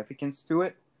historical significance to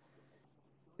it.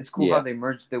 It's cool how Yeah. they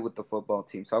merged it with the football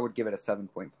team, so I would give it a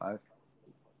 7.5.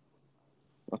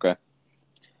 Okay.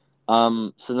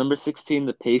 So number 16,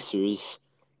 the Pacers.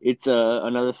 It's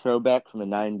another throwback from the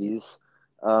 90s.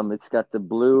 It's got the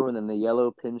blue and then the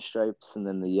yellow pinstripes and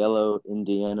then the yellow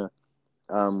Indiana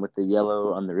with the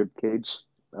yellow on the rib cage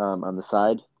on the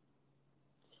side.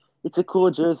 It's a cool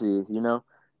jersey.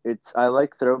 I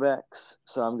like throwbacks,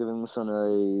 so I'm giving this one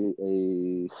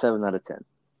a 7 out of 10.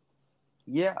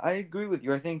 Yeah, I agree with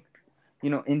you. I think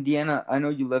Indiana. I know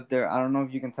you live there. I don't know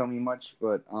if you can tell me much,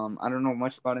 but I don't know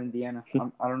much about Indiana.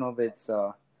 I don't know if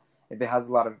it has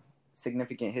a lot of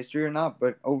significant history or not.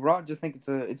 But overall, I just think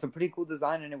it's a pretty cool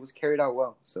design, and it was carried out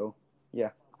well. So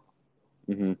yeah.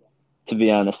 Hmm. To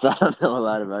be honest, I don't know a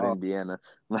lot about Oh Indiana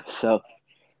myself.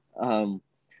 Um,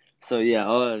 so yeah,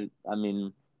 I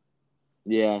mean,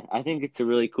 yeah, I think it's a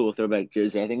really cool throwback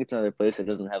jersey. I think it's another place that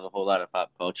doesn't have a whole lot of pop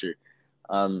culture.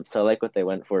 So I like what they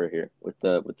went for here with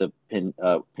the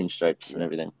pinstripes and yeah,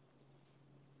 everything.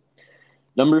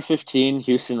 Number 15,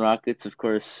 Houston Rockets. Of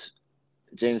course,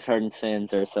 James Harden's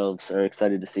fans ourselves are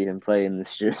excited to see him play in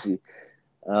this jersey.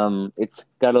 It's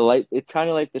got a light. It's kind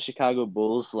of like the Chicago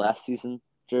Bulls last season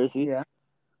jersey. yeah.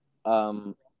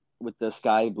 Um, with the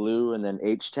sky blue and then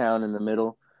H Town in the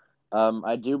middle.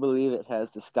 I do believe it has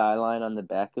the skyline on the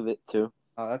back of it too.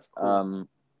 Oh, that's cool. Um,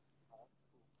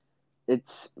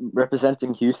 it's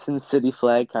representing Houston's city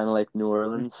flag, kind of like New Mm,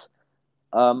 Orleans.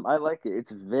 I like it.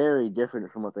 It's very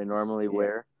different from what they normally yeah,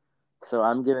 wear. So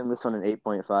I'm giving this one an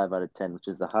 8.5 out of 10, which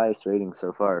is the highest rating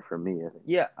so far for me, I think.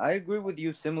 yeah. I agree with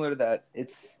you. Similar that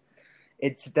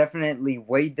it's definitely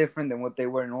way different than what they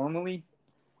were normally.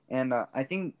 And I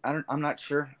think I'm not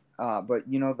sure, but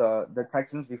the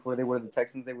Texans before they were the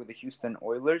Texans, they were the Houston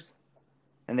Oilers,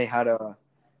 and they had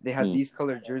they had Hmm. these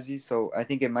colored jerseys, so I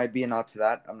think it might be a nod to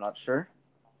that. I'm not sure,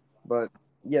 but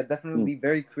yeah, Hmm. definitely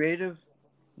very creative,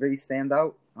 very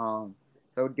standout. So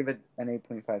I would give it an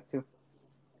 8.5 too.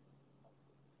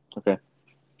 Okay.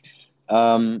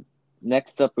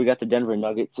 Next up, we got the Denver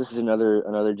Nuggets. This is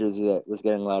another jersey that was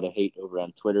getting a lot of hate over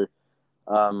on Twitter.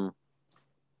 Um,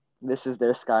 this is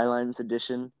their Skylines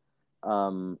edition,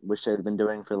 which they've been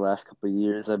doing for the last couple of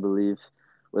years, I believe,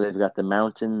 where they've got the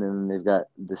mountain and they've got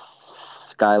the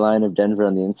skyline of Denver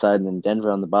on the inside and then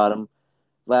Denver on the bottom.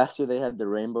 Last year they had the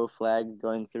rainbow flag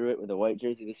going through it with a white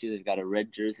jersey. This year they've got a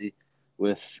red jersey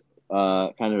with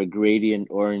kind of a gradient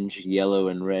orange, yellow,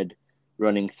 and red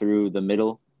running through the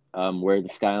middle where the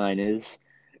skyline is.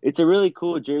 It's a really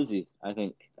cool jersey, I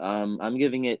think. I'm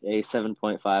giving it a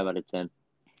 7.5 out of 10.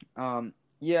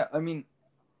 Yeah, I mean,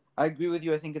 I agree with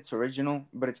you. I think it's original,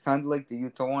 but it's kind of like the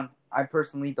Utah one. I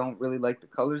personally don't really like the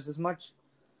colors as much,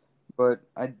 but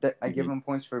I give Hmm. them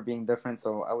points for being different,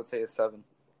 so I would say a 7.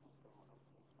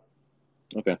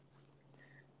 Okay.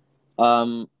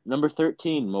 Number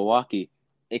 13, Milwaukee.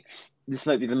 This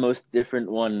might be the most different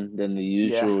one than the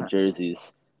usual Yeah,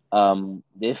 jerseys.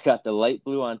 They've got the light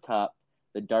blue on top,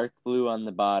 the dark blue on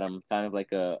the bottom, kind of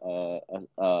like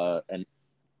an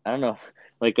I don't know,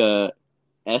 like a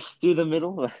S through the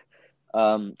middle,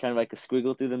 kind of like a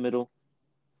squiggle through the middle.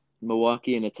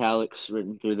 Milwaukee in italics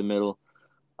written through the middle.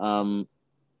 Um,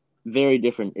 very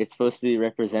different. It's supposed to be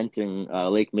representing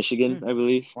Lake Michigan, hmm. I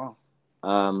believe. Wow.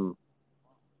 Um,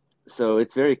 so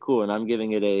it's very cool, and I'm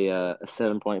giving it a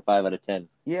 7.5 out of 10.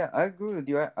 Yeah, I agree with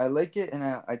you. I like it, and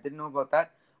I didn't know about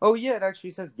that. Oh yeah, it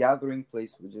actually says gathering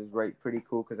place, which is right pretty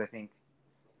cool because I think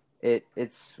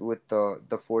it's with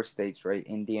the four states, right?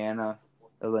 Indiana,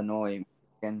 Illinois,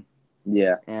 Michigan,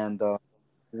 Yeah, and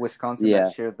Wisconsin that yeah.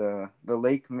 share the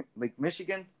Lake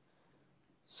Michigan.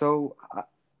 So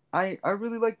I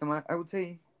really like them. I would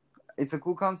say it's a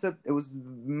cool concept. It was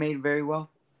made very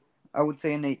well. I would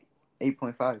say an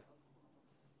 8.5.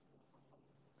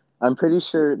 I'm pretty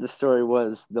sure the story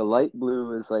was the light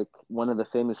blue is like one of the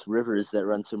famous rivers that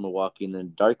runs through Milwaukee, and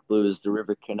then dark blue is the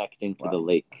river connecting to the Wow,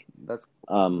 lake. that's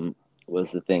Um,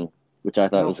 was the thing, which I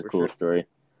thought no was a for cool sure. story.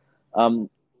 Um,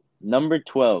 Number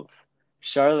 12,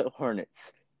 Charlotte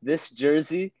Hornets. This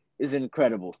jersey is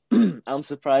incredible. I'm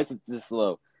surprised it's this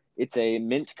low. It's a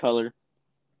mint color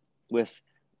with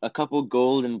a couple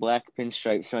gold and black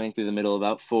pinstripes running through the middle,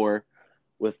 about four,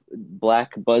 with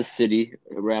black Buzz City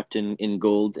wrapped in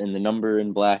gold and the number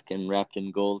in black and wrapped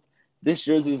in gold. This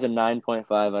jersey is a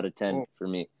 9.5 out of 10 Oh for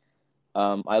me.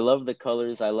 I love the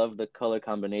colors. I love the color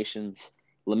combinations.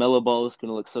 LaMelo Ball is going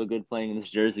to look so good playing in this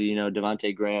jersey. You know,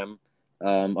 Devontae Graham,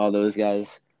 all those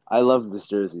guys. I love this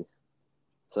jersey.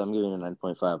 So I'm giving it a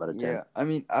 9.5 out of 10. yeah, I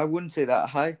mean I wouldn't say that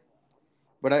high,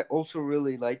 but I also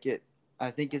really like it. I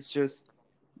think it's just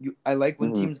I like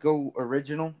when Hmm. teams go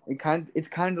original. It's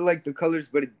kind of like the colors,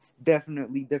 but it's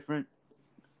definitely different.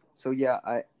 So yeah,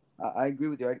 I agree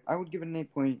with you. I would give it an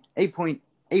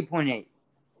 8.8.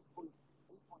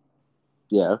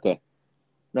 Yeah, okay.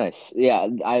 Nice. Yeah,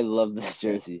 I love this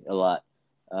jersey a lot.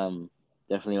 Um,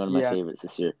 Definitely one of my Yeah, favorites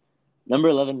this year. Number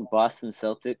 11, Boston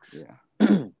Celtics.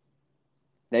 yeah.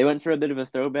 They went for a bit of a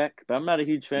throwback, but I'm not a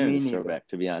huge fan of Me this neither. throwback,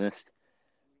 to be honest.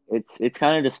 It's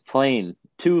kind of just plain,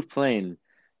 too plain.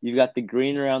 You've got the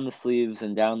green around the sleeves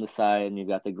and down the side, and you've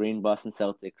got the green Boston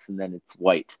Celtics, and then it's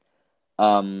white.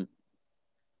 Um,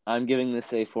 I'm giving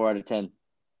this a 4 out of 10.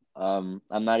 I'm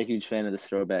not a huge fan of this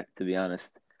throwback, to be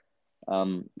honest.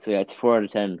 So yeah, it's 4 out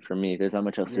of 10 for me. There's not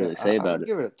much else to Yeah, really say I about would it.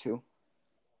 give it a 2.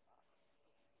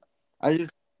 I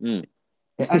just Mm.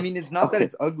 I mean it's not that Okay.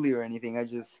 it's ugly or anything.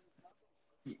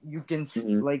 You can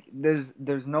Hmm. like there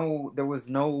was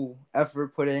no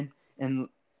effort put in, and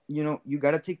you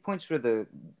got to take points for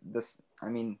this I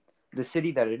mean the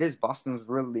city that it is. Boston's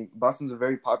a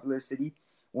very popular city,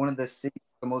 one of the cities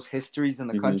with the most histories in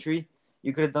the Hmm. country.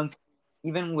 You could have done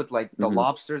even with like the Hmm.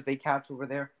 lobsters they catch over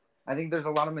there. I think there's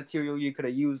a lot of material you could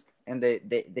have used, and they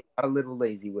got a little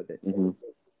lazy with it. Hmm.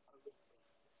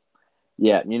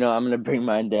 Yeah, I'm gonna bring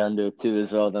mine down to a 2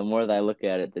 as well. The more that I look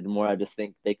at it, the more I just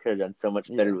think they could have done so much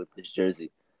Yeah. better with this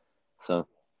jersey. So,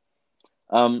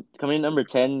 coming in number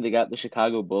 10, they got the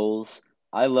Chicago Bulls.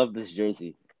 I love this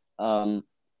jersey. Um,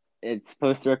 it's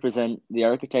supposed to represent the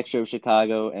architecture of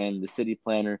Chicago and the city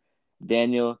planner,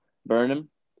 Daniel Burnham.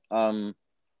 Um,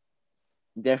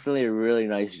 Definitely a really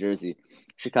nice jersey.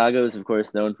 Chicago is, of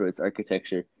course, known for its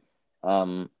architecture.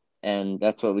 Um, and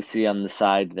that's what we see on the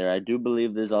side there. I do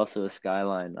believe there's also a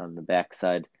skyline on the back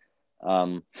side,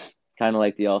 um, kind of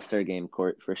like the All-Star Game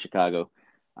court for Chicago.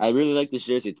 I really like this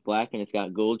jersey. It's black and it's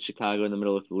got gold Chicago in the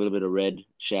middle with a little bit of red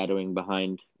shadowing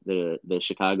behind the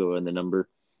Chicago and the number.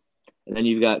 And then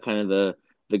you've got kind of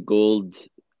the gold.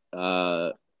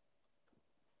 Uh,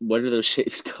 what are those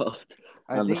shapes called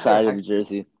I on the think they're side of the hex.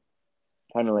 jersey?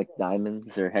 Kind of like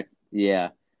diamonds or heck. Yeah.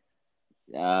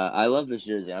 I love this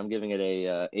jersey. I'm giving it a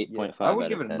Yeah, I 8.5 would out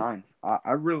give of it a 10. 9.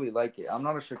 I really like it. I'm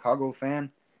not a Chicago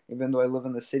fan, even though I live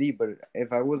in the city. But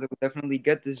if I was, I would definitely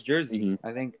get this jersey. Hmm.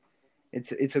 I think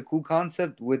it's a cool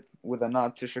concept with a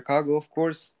nod to Chicago, of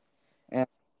course, and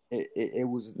Hmm.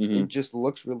 it just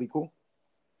looks really cool.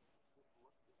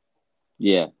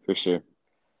 Yeah, for sure.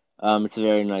 It's a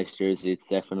very nice jersey. It's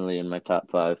definitely in my top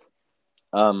five.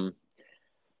 Um,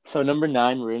 so number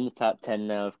nine, we're in the top 10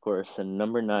 now, of course, and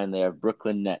number nine, they have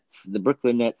Brooklyn Nets. The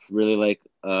Brooklyn Nets really like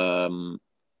kind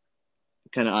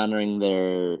of honoring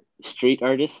their street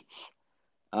artists.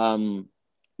 Um,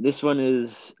 this one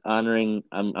is honoring,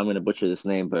 I'm gonna butcher this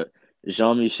name, but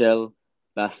Jean-Michel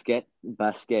Basquiat,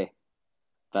 Basquiat,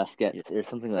 Yeah, or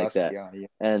something like that. Basquiat. Yeah,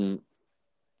 And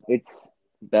it's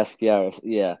Basquiat,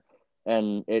 yeah.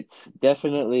 And it's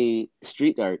definitely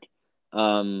street art.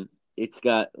 It's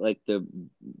got like the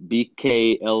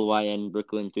BKLYN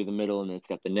Brooklyn through the middle, and it's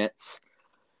got the Nets.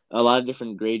 A lot of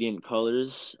different gradient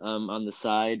colors on the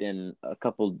side, and a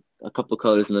couple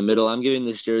colors in the middle. I'm giving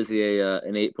this jersey a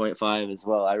an 8.5 as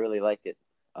well. I really like it.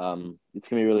 It's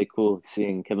gonna be really cool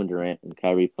seeing Kevin Durant and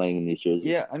Kyrie playing in these jerseys.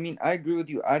 yeah. I mean, I agree with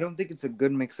you. I don't think it's a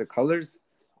good mix of colors,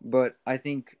 but I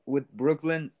think with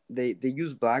Brooklyn, they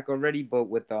use black already. But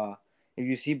with if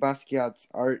you see Basquiat's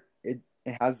art, it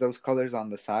has those colors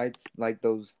on the sides, like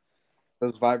those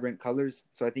vibrant colors.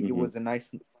 So I think Hmm.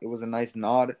 it was a nice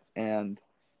nod, and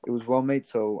it was well made.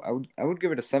 So I would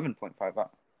give it a 7.5.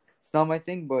 It's not my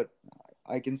thing, but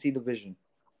I can see the vision.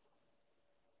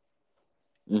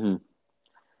 Hmm.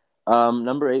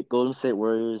 Number eight, Golden State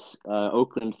Warriors,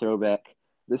 Oakland throwback.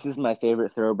 This is my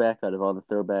favorite throwback out of all the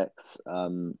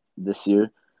throwbacks this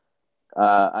year.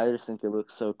 I just think it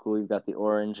looks so cool. You've got the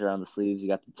orange around the sleeves, you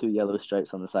got the two yellow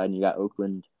stripes on the side, and you got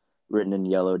Oakland written in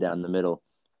yellow down the middle.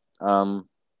 Um,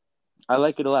 I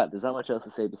like it a lot. There's not much else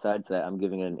to say besides that. I'm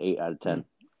giving it an 8 out of Hmm. 10.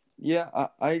 Yeah,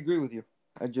 I agree with you.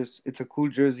 It's a cool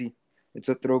jersey. It's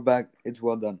a throwback. It's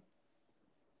well done.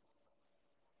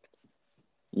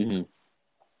 Hmm.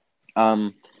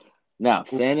 Um, Now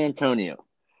Cool. San Antonio.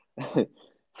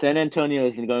 San Antonio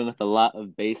has been going with a lot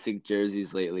of basic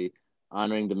jerseys lately,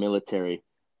 honoring the military.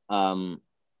 Um,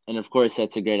 and of course,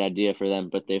 that's a great idea for them,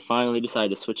 but they finally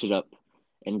decided to switch it up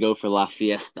and go for La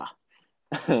Fiesta.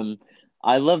 Um,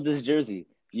 I love this jersey.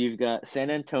 You've got San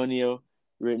Antonio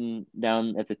written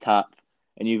down at the top,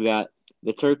 and you've got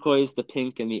the turquoise, the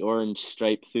pink, and the orange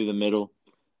stripe through the middle.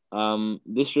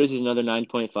 This jersey is another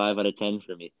 9.5 out of 10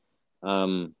 for me.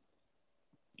 Um,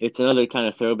 it's another kind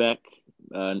of throwback.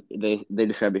 They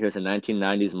describe it here as a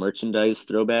 1990s merchandise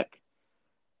throwback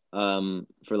for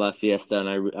La Fiesta, and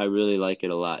I really like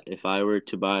it a lot. If I were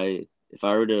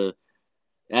to,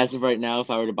 as of right now,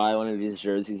 if I were to buy one of these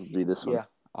jerseys, it'd be this one. Yeah,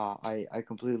 I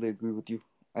completely agree with you.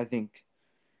 I think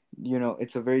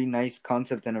it's a very nice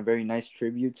concept and a very nice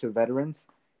tribute to veterans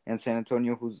and San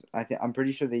Antonio, who's I'm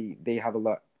pretty sure they have a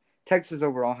lot. Texas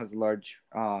overall has a large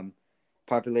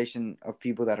population of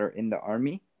people that are in the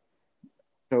army,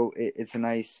 so it's a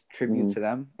nice tribute Hmm. to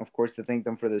them, of course, to thank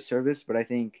them for their service. But I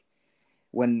think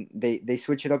when they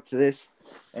switch it up to this,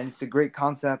 and it's a great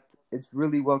concept, it's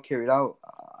really well carried out.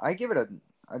 I give it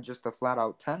a just a flat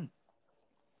out 10.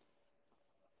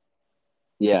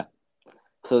 Yeah.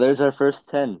 So there's our first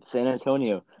 10, San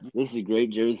Antonio. This is a great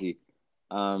jersey.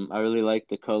 I really like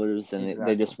the colors, and they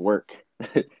Exactly. just work.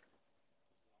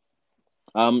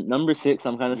 Number six,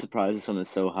 I'm kind of surprised this one is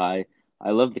so high.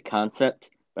 I love the concept,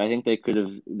 but I think they could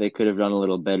have done a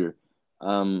little better.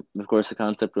 Of course, the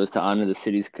concept was to honor the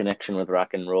city's connection with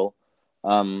rock and roll.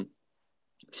 Um,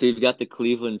 so you've got the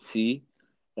Cleveland Sea,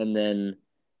 and then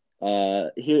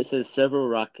here it says several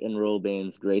rock and roll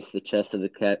bands grace the chest of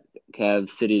the Cavs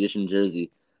City Edition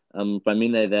jersey. What I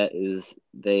mean by that is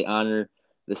they honor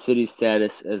the city's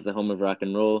status as the home of rock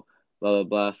and roll, blah blah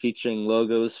blah, featuring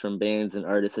logos from bands and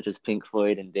artists such as Pink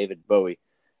Floyd and David Bowie.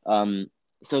 Um,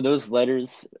 so those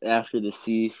letters after the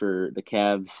C for the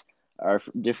Cavs are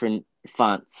different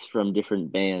fonts from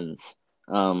different bands,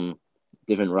 um,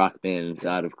 different rock bands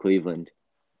out of Cleveland.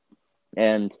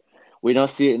 And we don't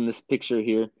see it in this picture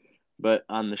here, but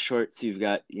on the shorts, you've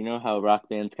got, you know how rock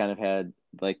bands kind of had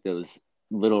like those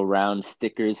little round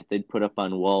stickers that they'd put up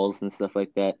on walls and stuff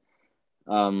like that,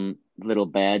 little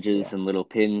badges Yeah. and little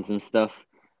pins and stuff.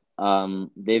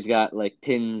 They've got like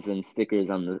pins and stickers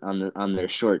on their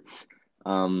shorts.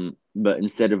 But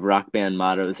instead of rock band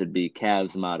mottos, it'd be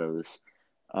Cavs mottos,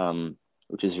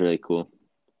 which is really cool.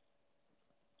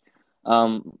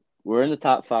 Um, We're in the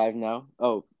top five now.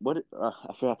 Oh, what? I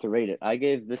forgot to rate it. I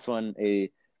gave this one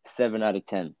a 7 out of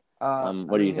 10. I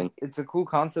What do you mean, think? it's a cool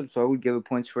concept, so I would give it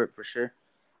points for it for sure.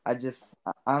 I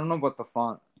don't know about the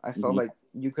font. I felt Hmm. like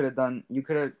you could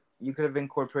have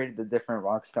incorporated the different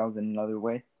rock styles in another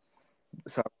way.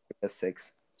 So I would give it a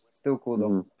 6. Still cool though.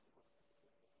 Hmm.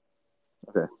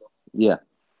 Okay. Yeah.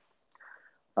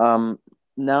 Um,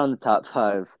 Now in the top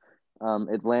five,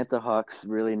 Atlanta Hawks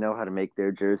really know how to make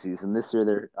their jerseys, and this year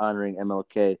they're honoring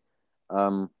MLK.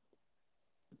 Um,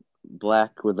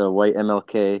 Black with a white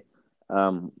MLK,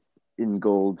 um, in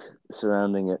gold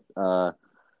surrounding it.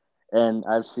 And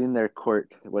I've seen their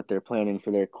court, what they're planning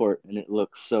for their court, and it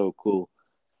looks so cool.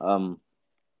 Um,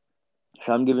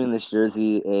 so I'm giving this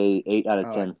jersey a 8 out of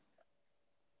Uh, 10.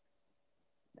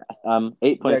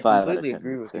 yeah, I 8.5 out of completely 10,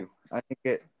 agree let's with say.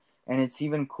 you. And it's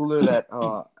even cooler that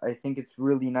I think it's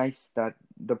really nice that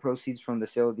the proceeds from the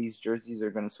sale of these jerseys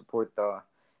are going to support the.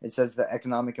 It says the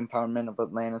economic empowerment of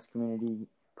Atlanta's community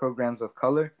programs of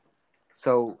color.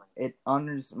 So it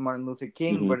honors Martin Luther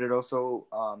King, Hmm. but it also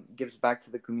gives back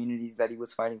to the communities that he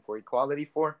was fighting for equality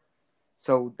for.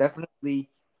 So definitely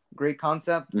great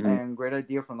concept Hmm. and great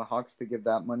idea from the Hawks to give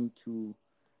that money to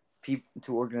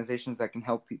to organizations that can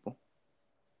help people.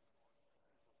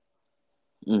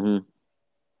 Hmm.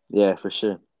 Yeah, for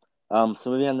sure. So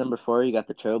maybe on number four, you got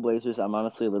the Trailblazers. I'm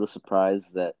honestly a little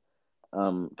surprised that,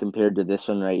 compared to this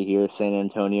one right here, San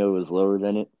Antonio was lower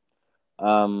than it.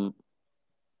 Um,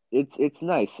 it's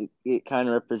nice. It kind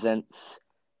of represents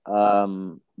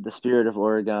the spirit of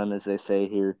Oregon, as they say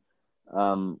here.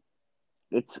 Um,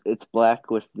 it's black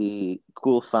with the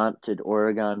cool fonted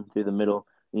Oregon through the middle,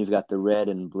 and you've got the red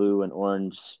and blue and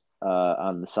orange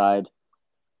on the side.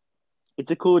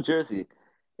 It's a cool jersey.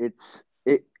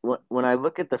 When I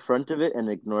look at the front of it and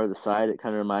ignore the side, it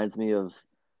kind of reminds me of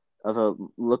a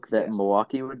look that Yeah,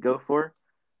 Milwaukee would go for.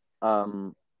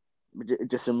 Um, it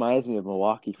just reminds me of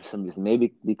Milwaukee for some reason.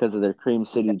 Maybe because of their Cream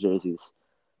yeah, City jerseys,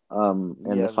 and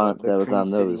the yeah. font The that was Cream on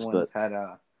City those. ones But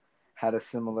had a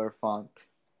similar font.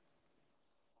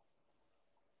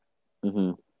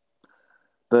 hmm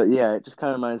but yeah, it just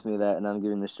kind of reminds me of that, and I'm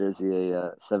giving this jersey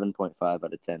a 7.5 out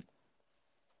of 10,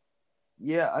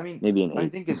 Yeah, I mean, maybe an I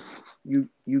eight. think it's you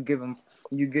give them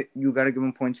you got to give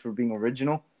them points for being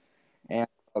original and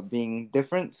being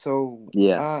different. So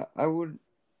Yeah. I would,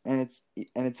 and it's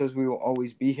and it says we will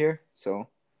always be here. So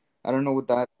I don't know what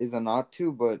that is a nod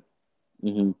to, but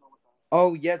Hmm.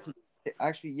 oh yeah,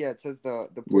 actually yeah, it says the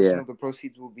portion Yeah. of the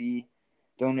proceeds will be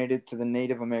donated to the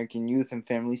Native American Youth and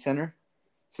Family Center.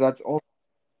 So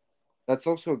that's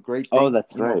also a great Oh, thing.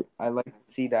 that's You know, right. I like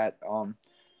to see that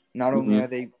not only Hmm. are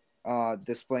they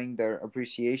displaying their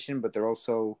appreciation, but they're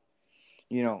also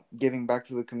giving back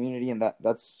to the community, and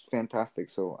that's fantastic.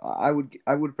 So I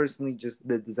would personally just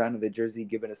the design of the jersey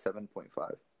give it a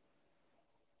 7.5.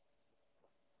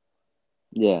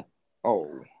 Yeah.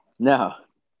 Oh Now,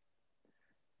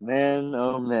 man,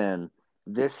 oh man,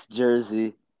 this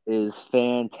jersey is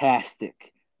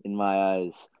fantastic in my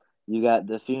eyes. You got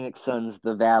the Phoenix Suns,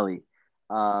 the Valley,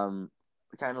 um,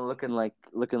 kind of looking like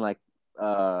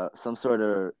some sort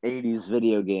of 80s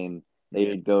video game that yeah,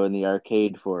 you'd go in the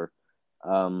arcade for.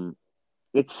 Um,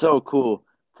 it's so cool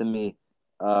to me.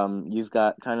 You've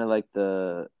got kind of like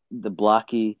the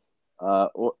blocky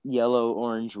yellow,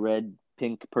 orange, red,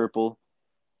 pink, purple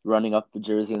running up the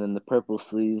jersey, and then the purple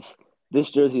sleeves. This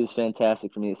jersey is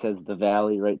fantastic for me. It says the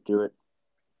Valley right through it.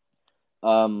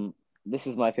 Um, this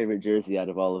is my favorite jersey out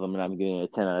of all of them, and I'm giving it a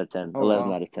 10 out of 10, oh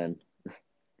 11 wow, out of 10.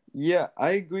 yeah,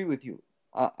 I agree with you.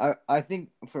 I think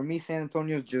for me San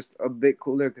Antonio is just a bit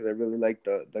cooler because I really like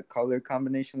the color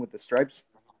combination with the stripes.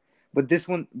 But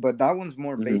that one's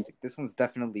more Hmm. basic. This one's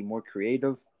definitely more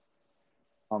creative.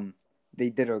 Um, they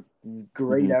did a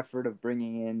great Hmm. effort of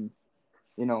bringing in,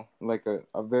 like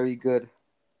a very good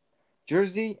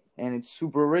jersey, and it's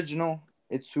super original.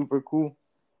 It's super cool.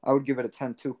 I would give it a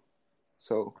 10 too.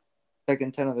 So,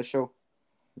 second 10 of the show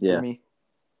for Yeah. me.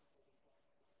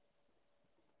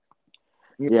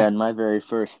 Yeah, Yeah, and my very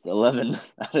first 11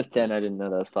 out of 10. I didn't know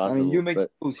that was I mean, you possible. make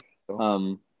But the rules here, so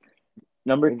um,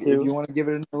 number if two, you want to give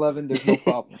it an 11, there's no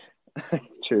problem.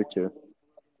 true, true.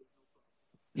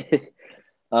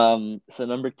 So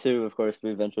number two, of course,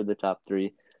 we've entered the top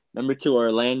three. Number two,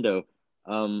 Orlando.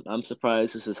 I'm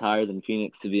surprised this is higher than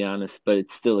Phoenix, to be honest, but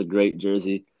it's still a great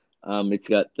jersey. It's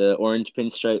got the orange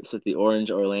pinstripes with the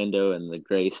orange Orlando and the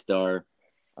gray star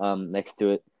next to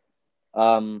it.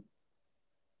 Um,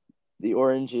 the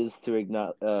orange is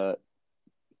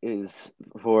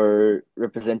for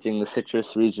representing the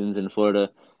citrus regions in Florida,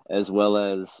 as well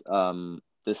as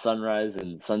the sunrise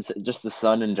and sunset, just the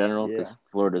sun in general, because Yeah,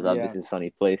 Florida is yeah, obviously a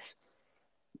sunny place.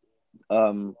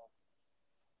 Um,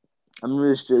 I'm gonna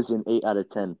this jersey an 8 out of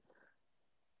 10.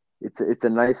 It's a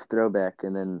nice throwback,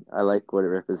 and then I like what it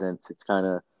represents. It's kind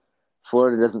of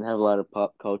Florida doesn't have a lot of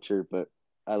pop culture, but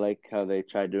I like how they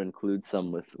tried to include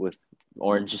some with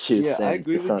orange Yeah, juice I and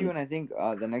agree the with you, sun. and I think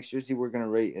the next jersey we're gonna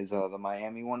rate is the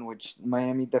Miami one, which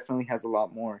Miami definitely has a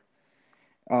lot more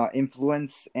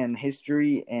influence and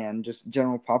history and just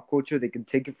general pop culture. They can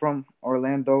take it from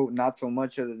Orlando, not so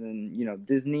much other than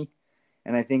Disney.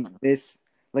 And I think this,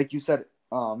 like you said,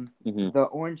 Hmm. the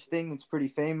orange thing, it's pretty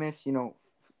famous.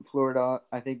 Florida,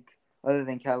 I think, other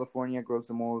than California, grows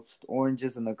the most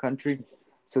oranges in the country,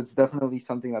 so it's definitely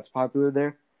something that's popular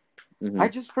there. I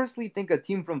Hmm. just personally think a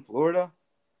team from Florida.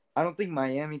 I don't think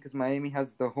Miami, because Miami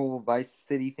has the whole Vice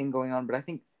City thing going on, but I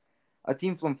think a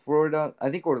team from Florida. I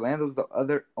think Orlando's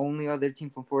the only other team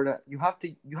from Florida. You have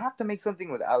to make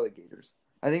something with alligators.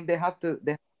 I think they have to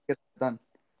get that done.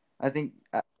 I think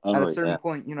at a Oh certain yeah,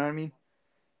 point, you know what I mean.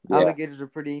 yeah, Alligators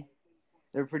are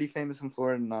they're pretty famous in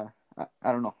Florida, and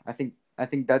I don't know. I think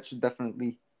that should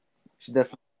definitely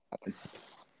happen.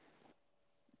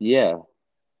 yeah.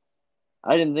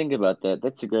 I didn't think about that.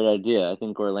 That's a great idea. I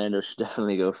think Orlando should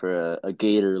definitely go for a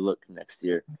Gator look next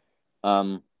year.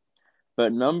 Um,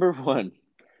 but number one,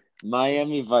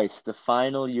 Miami Vice, the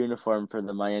final uniform for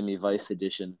the Miami Vice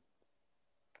edition.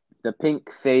 The pink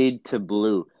fade to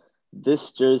blue.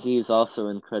 This jersey is also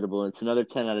incredible. It's another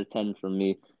 10 out of 10 from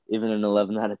me, even an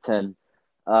 11 out of 10.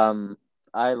 Um,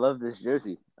 I love this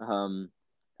jersey.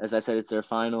 As I said, it's their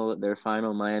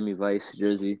final Miami Vice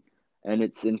jersey, and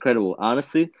it's incredible.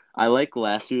 Honestly, I like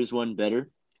last year's one better,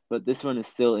 but this one is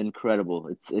still incredible.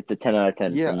 It's a 10 out of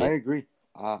 10 Yeah, from I me. agree.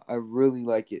 I really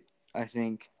like it. I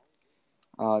think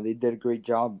they did a great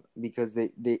job because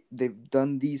they've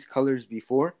done these colors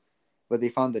before, but they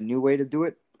found a new way to do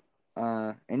it.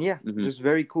 And yeah, Hmm. just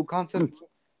very cool concept.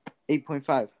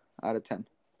 8.5 out of 10.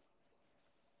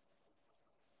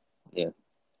 Yeah,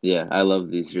 yeah, I love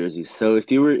these jerseys. So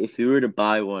if you were to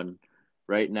buy one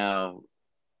right now,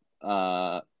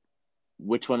 uh,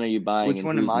 which one are you buying Which and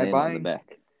one am whose I name on the buying?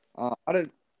 back? Out of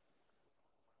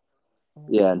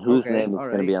Yeah, and whose Okay, name is all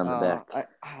going to right. be on the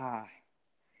back?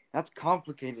 That's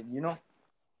complicated.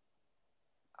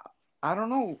 I don't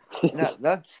know.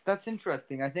 That's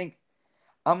interesting. I think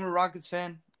I'm a Rockets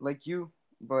fan like you,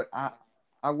 but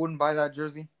I wouldn't buy that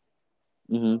jersey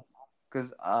Hmm.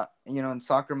 because in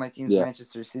soccer my team's Yeah.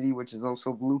 Manchester City, which is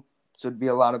also blue, so it'd be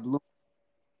a lot of blue.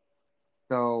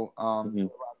 So Hmm.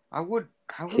 I would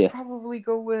I would Yeah. probably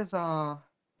go with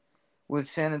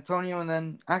San Antonio, and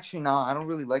then actually no, I don't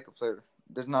really like a player.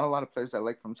 There's not a lot of players I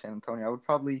like from San Antonio.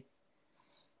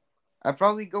 I'd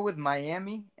probably go with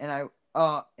Miami, and I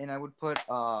would put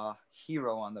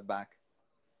Hero on the back.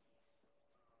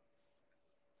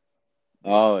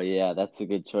 Oh, yeah, that's a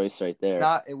good choice right there.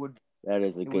 Not it would That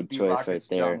is a it would good be choice right Rockets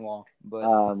John there. Wall, but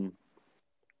Um,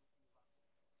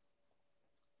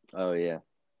 oh yeah.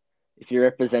 If you're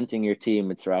representing your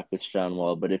team, it's Rockets John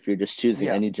Wall, but if you're just choosing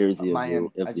yeah, any jersey of your Miami.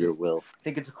 I of your just will.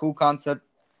 think it's a cool concept.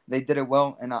 They did it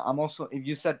well, and I'm also if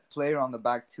you said player on the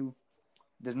back too.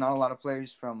 There's not a lot of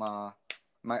players from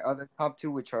my other top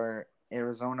two, which are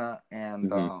Arizona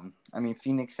and Hmm.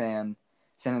 Phoenix and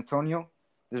San Antonio.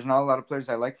 There's not a lot of players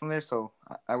I like from there, so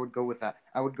I would go with that.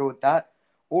 I would go with that,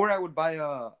 or I would buy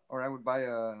a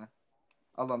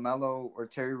Lamelo or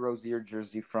Terry Rozier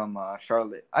jersey from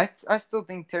Charlotte. I still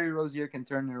think Terry Rozier can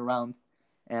turn it around,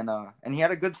 and he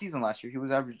had a good season last year. He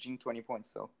was averaging 20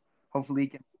 points, so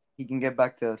hopefully he can get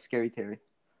back to scary Terry.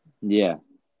 Yeah.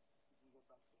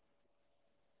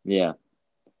 Yeah.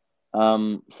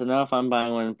 So now if I'm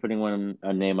buying one and putting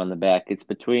a name on the back, it's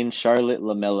between Charlotte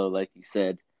LaMelo, like you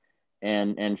said,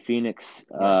 and Phoenix,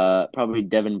 Yeah. probably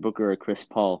Devin Booker or Chris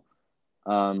Paul.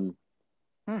 Um,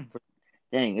 Hmm.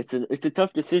 dang, it's a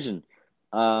tough decision.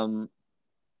 Um,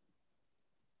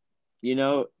 you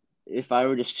know, if I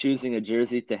were just choosing a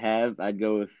jersey to have, I'd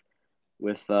go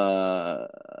with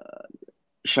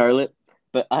Charlotte,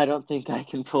 but I don't think I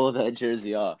can pull that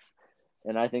jersey off.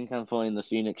 And I think I'm pulling the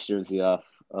Phoenix jersey off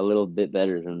a little bit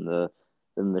better than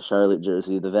the Charlotte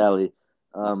jersey, the Valley.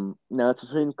 Now it's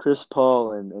between Chris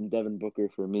Paul and Devin Booker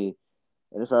for me.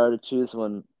 And if I were to choose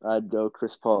one, I'd go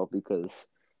Chris Paul because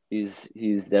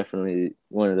he's definitely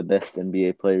one of the best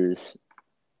NBA players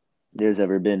there's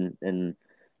ever been, and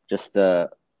just I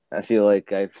feel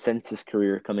like I've sensed his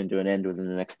career coming to an end within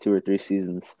the next 2 or 3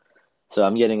 seasons. So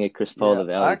I'm getting a Chris Paul Yeah, the I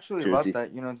Valley actually love jersey.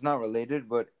 that. It's not related,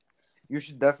 but you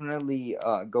should definitely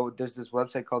go. There's this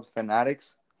website called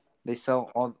Fanatics. They sell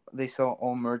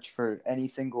all merch for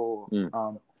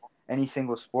Mm. any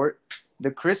single sport.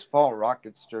 The Chris Paul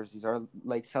Rockets jerseys are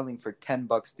like selling for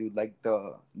 $10, dude. Like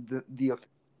the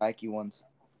Nike ones.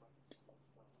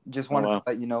 Just Oh wanted to wow.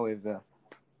 let you know if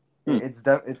Hmm. it's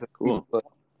a Cool. good.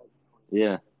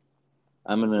 Yeah.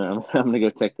 I'm gonna go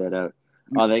check that out.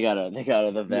 Oh, they got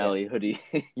the Yeah, Valley hoodie.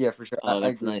 yeah, for sure. Oh, I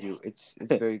that's agree with nice. you. It's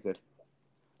very good.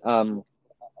 Um,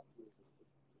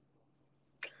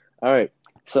 all right.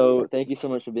 So thank you so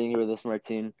much for being here with us,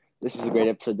 Martine. This was a great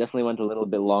episode. Definitely went a little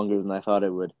bit longer than I thought it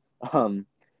would. Um,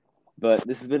 but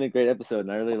this has been a great episode,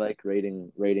 and I really like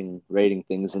rating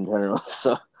things in general.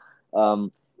 So,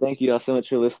 um, thank you all so much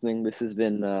for listening. This has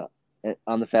been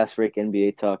on the Fast Break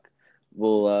NBA Talk.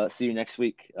 We'll see you next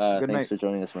week. Good Thanks night. for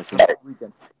joining us, Have Martine. a good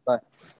weekend. Bye.